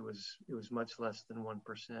Waste, it was much less than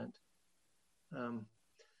 1%.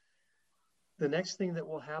 The next thing that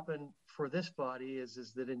will happen for this body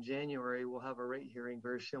is that in January we'll have a rate hearing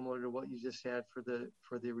very similar to what you just had for the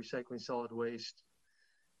Recycling Solid Waste.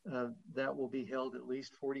 That will be held at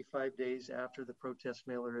least 45 days after the protest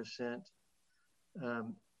mailer is sent.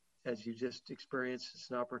 As you just experienced,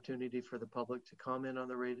 it's an opportunity for the public to comment on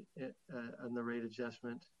the rate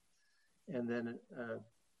adjustment, and then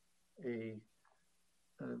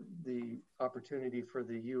the opportunity for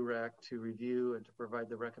the URAC to review and to provide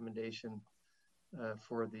the recommendation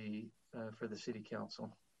for the City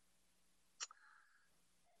Council.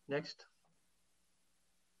 Next.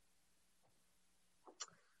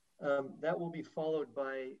 That will be followed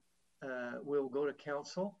by, we'll go to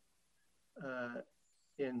Council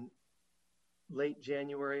in late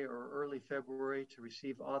January or early February to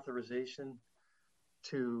receive authorization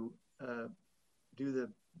to do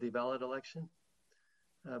the ballot election.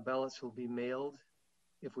 Ballots will be mailed.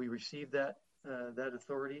 If we receive that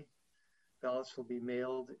authority, ballots will be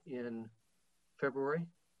mailed in February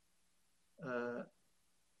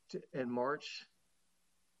and March,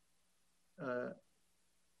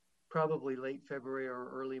 probably late February or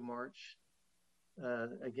early March.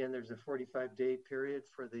 Again, there's a 45-day period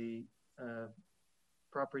for the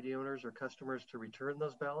property owners or customers to return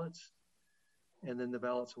those ballots. And then the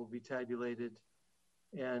ballots will be tabulated.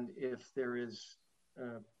 And if there is,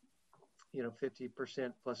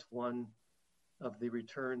 50% plus one of the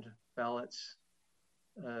returned ballots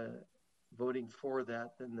voting for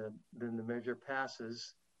that, then the measure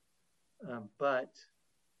passes. But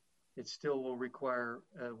it still will require,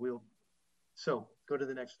 so go to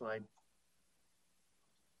the next slide.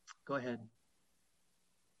 Go ahead.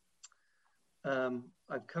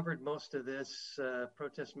 I've covered most of this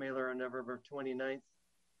protest mailer on November 29th.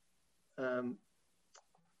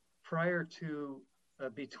 Prior to,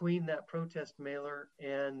 between that protest mailer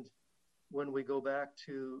and when we go back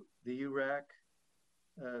to the URAC,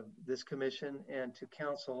 this commission, and to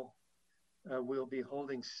council, we'll be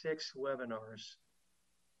holding 6 webinars,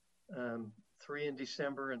 3 in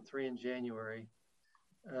December and 3 in January.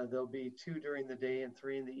 There'll be 2 during the day and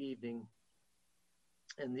 3 in the evening.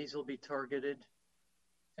 And these will be targeted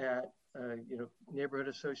at, neighborhood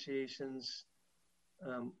associations,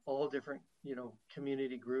 all different,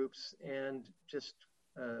 community groups, and just,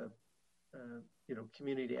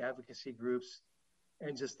 community advocacy groups,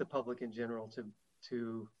 and just the public in general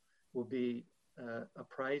will be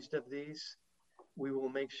apprised of these. We will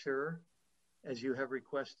make sure, as you have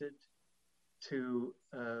requested, to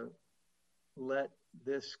let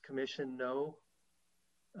this commission know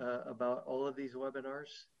about all of these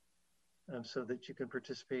webinars, so that you can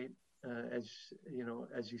participate as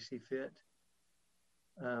you see fit.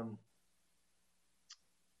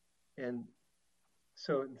 And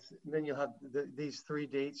so then you'll have these 3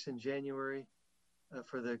 dates in January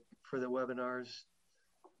for the webinars.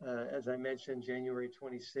 As I mentioned, January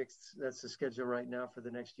 26th, that's the schedule right now for the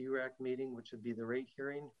next URAC meeting, which would be the rate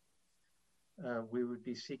hearing. We would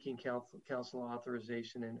be seeking council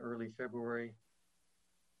authorization in early February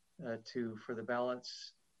for the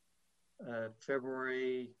ballots.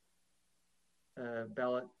 February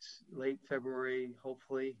ballots, late February,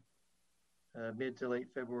 hopefully. Mid to late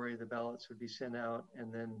February, the ballots would be sent out,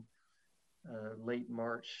 and then late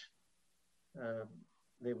March,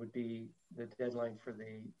 they would be the deadline for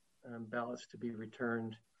the ballots to be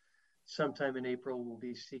returned. Sometime in April, we'll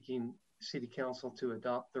be seeking City Council to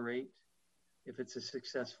adopt the rate if it's a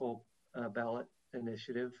successful ballot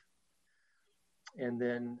initiative, and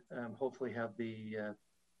then hopefully have the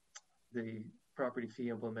property fee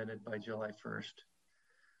implemented by July 1st.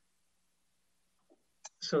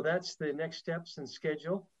 So that's the next steps and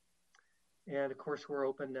schedule. And of course, we're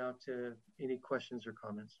open now to any questions or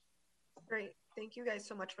comments. Great. Thank you guys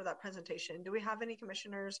so much for that presentation. Do we have any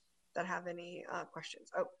commissioners that have any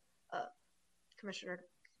questions? Commissioner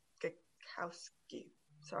Gakowski.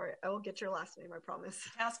 Sorry, I will get your last name, I promise.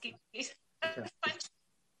 Gakowski. It's okay.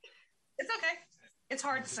 It's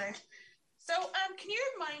hard to say. So can you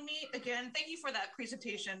remind me again, thank you for that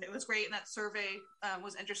presentation. It was great, and that survey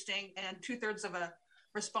was interesting, and 2/3 of a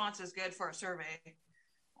response is good for a survey.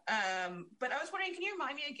 But I was wondering, can you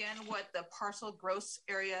remind me again what the parcel gross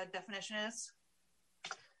area definition is?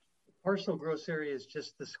 Parcel gross area is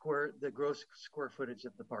just the gross square footage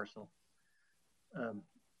of the parcel.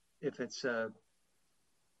 If it's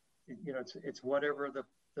it's whatever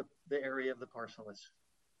the area of the parcel is.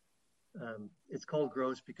 It's called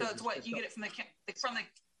gross because so it's what you get it from the.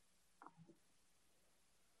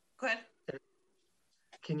 Go ahead.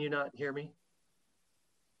 Can you not hear me?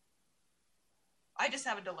 I just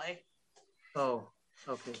have a delay. Oh,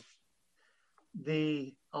 okay.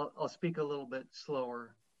 I'll speak a little bit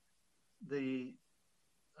slower. The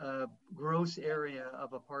gross area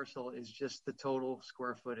of a parcel is just the total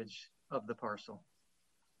square footage of the parcel.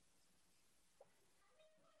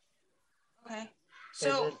 Okay.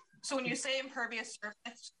 So when you say impervious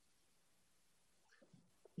surface,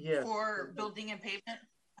 yes, for building and pavement?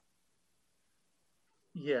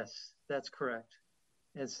 Yes, that's correct.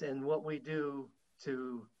 And what we do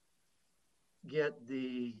to get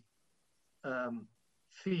the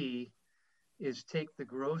fee is take the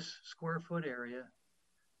gross square foot area,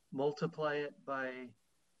 multiply it by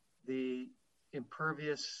the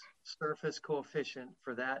impervious surface coefficient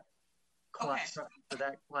for that class,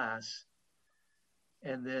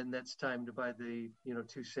 and then that's timed by the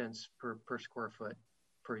 2 cents per square foot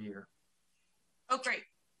per year. Oh, great!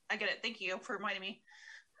 I get it. Thank you for reminding me.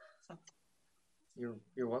 So.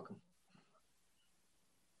 You're welcome.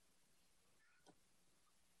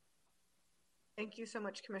 Thank you so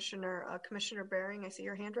much, Commissioner. Commissioner Bering, I see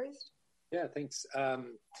your hand raised. Yeah, thanks.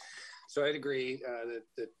 So I'd agree that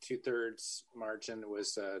the 2/3 margin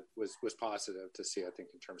was positive to see, I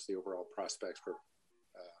think, in terms of the overall prospects for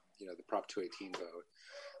the Prop 218 vote.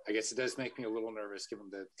 I guess it does make me a little nervous given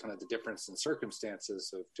the kind of the difference in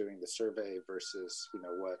circumstances of doing the survey versus,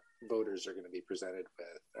 what voters are going to be presented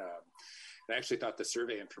with. I actually thought the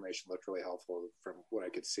survey information looked really helpful from what I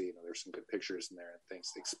could see. There's some good pictures in there and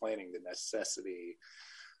things explaining the necessity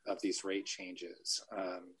of these rate changes.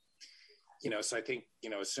 So I think,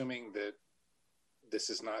 assuming that this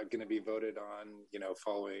is not going to be voted on,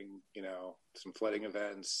 following, some flooding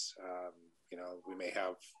events, we may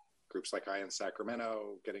have groups like in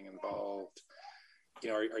Sacramento getting involved.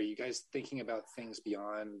 Are you guys thinking about things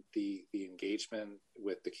beyond the engagement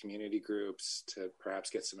with the community groups to perhaps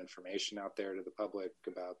get some information out there to the public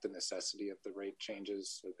about the necessity of the rate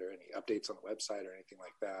changes? Are there any updates on the website or anything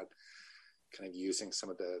like that? Kind of using some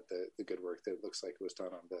of the good work that it looks like was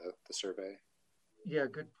done on the survey? Yeah,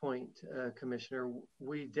 good point, Commissioner.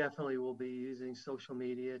 We definitely will be using social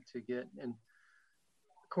media to get, and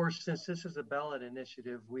of course, since this is a ballot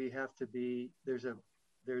initiative, we have to be, there's a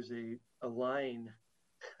line.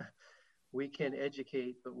 We can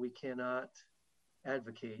educate, but we cannot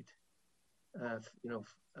advocate,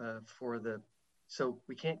 so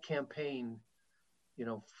we can't campaign,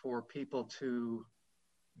 for people to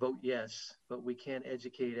vote yes, but we can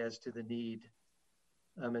educate as to the need.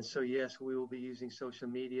 And so, yes, we will be using social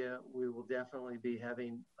media. We will definitely be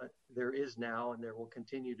having, there is now, and there will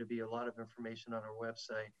continue to be a lot of information on our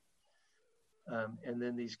website. And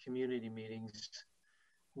then these community meetings.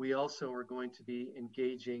 We also are going to be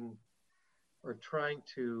engaging or trying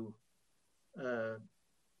to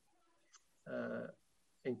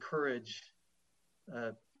encourage,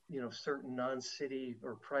 certain non-city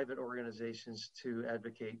or private organizations to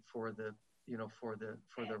advocate for the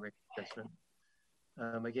rate adjustment.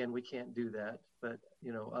 Again, we can't do that, but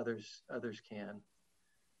others can.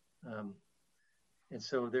 And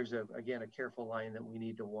so there's a careful line that we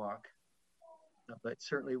need to walk. But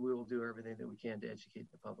certainly we will do everything that we can to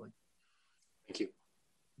educate the public. Thank you.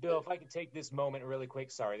 Bill, if I could take this moment really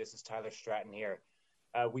quick. Sorry, this is Tyler Stratton here.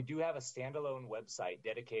 We do have a standalone website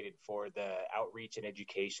dedicated for the outreach and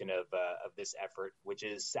education of this effort, which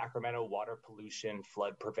is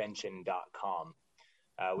SacramentoWaterPollutionFloodPrevention.com.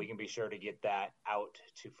 We can be sure to get that out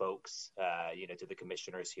to folks, to the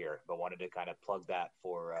commissioners here, but wanted to kind of plug that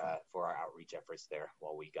for our outreach efforts there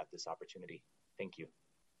while we got this opportunity. Thank you.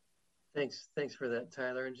 Thanks for that,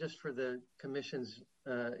 Tyler. And just for the commission's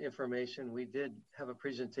information, we did have a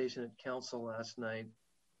presentation at council last night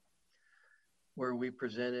where we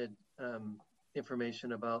presented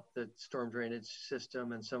information about the storm drainage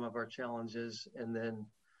system and some of our challenges, and then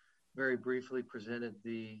very briefly presented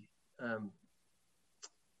the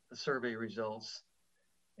survey results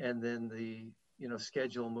and then the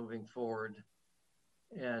schedule moving forward.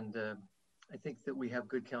 And I think that we have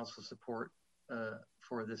good council support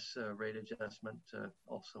for this rate adjustment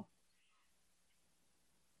also.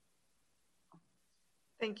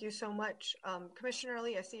 Thank you so much. Commissioner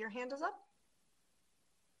Lee, I see your hand is up.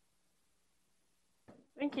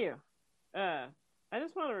 Thank you. I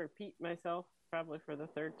just want to repeat myself probably for the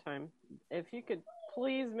third time. If you could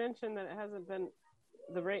please mention that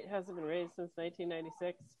the rate hasn't been raised since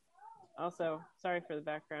 1996. Also, sorry for the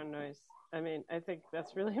background noise. I mean, I think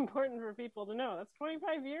that's really important for people to know. That's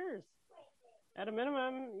 25 years. At a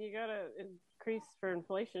minimum, you got to increase for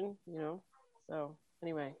inflation, So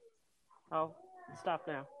anyway, I'll stop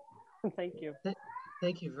now. Thank you.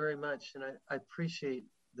 Thank you very much. And I appreciate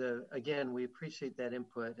we appreciate that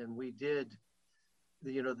input. And we did,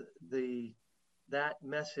 that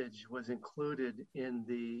message was included in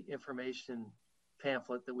the information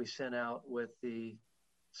pamphlet that we sent out with the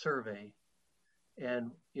survey,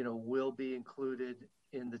 and will be included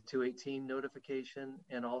in the 218 notification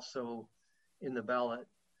and also in the ballot.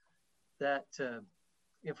 That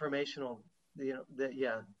informational,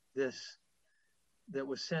 that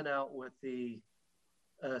was sent out with the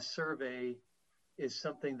survey is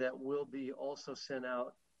something that will be also sent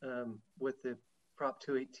out with the Prop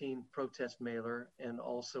 218 protest mailer and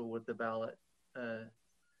also with the ballot.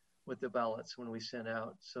 With the ballots when we sent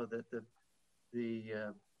out, so that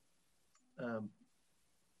the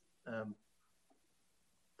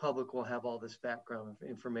public will have all this background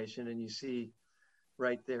information. And you see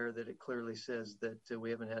right there that it clearly says that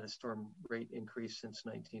we haven't had a storm rate increase since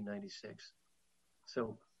 1996.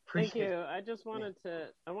 So thank you. I just wanted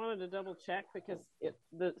to double check because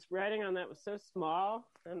the writing on that was so small,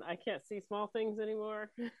 and I can't see small things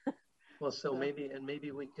anymore. Well, so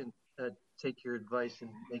maybe we can take your advice and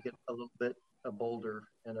make it a little bit bolder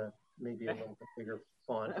and maybe a little bit bigger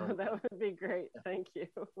font. That would be great. Yeah. Thank you.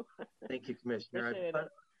 Thank you, Commissioner.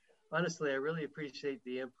 Honestly, I really appreciate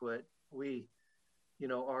the input. We,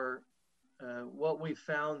 our what we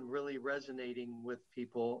found really resonating with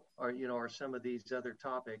people are, are some of these other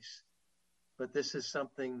topics. But this is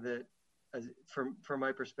something that, from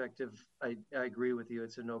my perspective, I agree with you.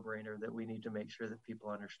 It's a no-brainer that we need to make sure that people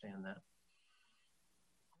understand that.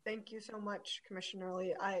 Thank you so much, Commissioner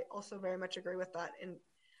Lee. I also very much agree with that. And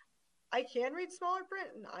I can read smaller print,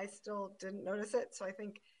 and I still didn't notice it. So I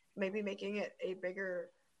think maybe making it a bigger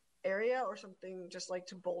area or something, just like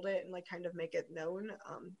to bold it and like kind of make it known,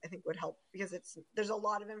 I think would help, because there's a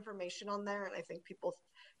lot of information on there, and I think people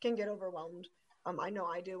can get overwhelmed. I know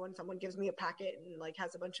I do when someone gives me a packet and like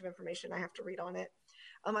has a bunch of information I have to read on it.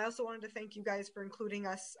 I also wanted to thank you guys for including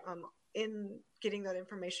us in getting that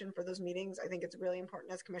information for those meetings. I think it's really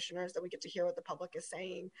important as commissioners that we get to hear what the public is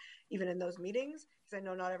saying, even in those meetings, because I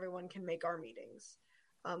know not everyone can make our meetings.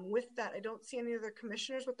 With that, I don't see any other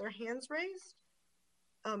commissioners with their hands raised.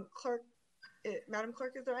 Madam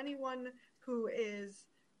Clerk, is there anyone who is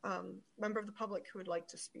member of the public who would like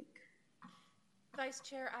to speak? Vice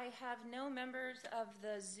Chair, I have no members of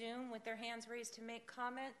the Zoom with their hands raised to make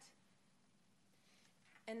comment,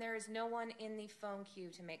 and there is no one in the phone queue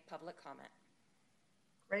to make public comment.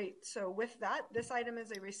 Great. So with that, this item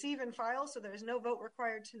is a receive and file, so there is no vote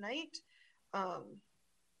required tonight.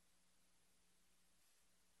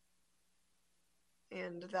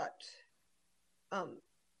 And that,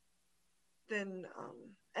 then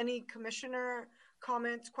any commissioner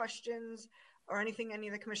comments, questions, or anything any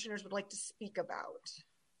of the commissioners would like to speak about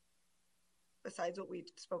besides what we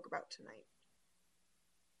spoke about tonight?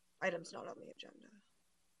 Items not on the agenda.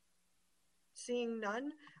 Seeing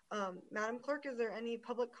none, Madam Clerk, is there any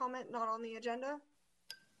public comment not on the agenda?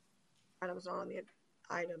 Items not on the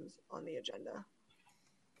items on the agenda.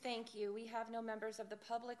 Thank you. We have no members of the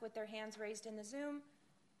public with their hands raised in the Zoom,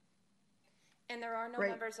 and there are no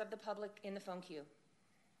members of the public in the phone queue.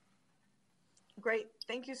 Great.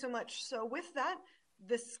 Thank you so much. So with that,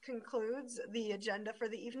 this concludes the agenda for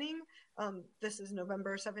the evening. This is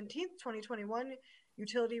November 17th, 2021.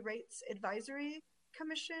 Utility Rates Advisory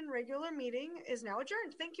Commission regular meeting is now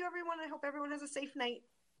adjourned. Thank you, everyone. I hope everyone has a safe night.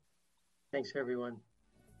 Thanks, everyone.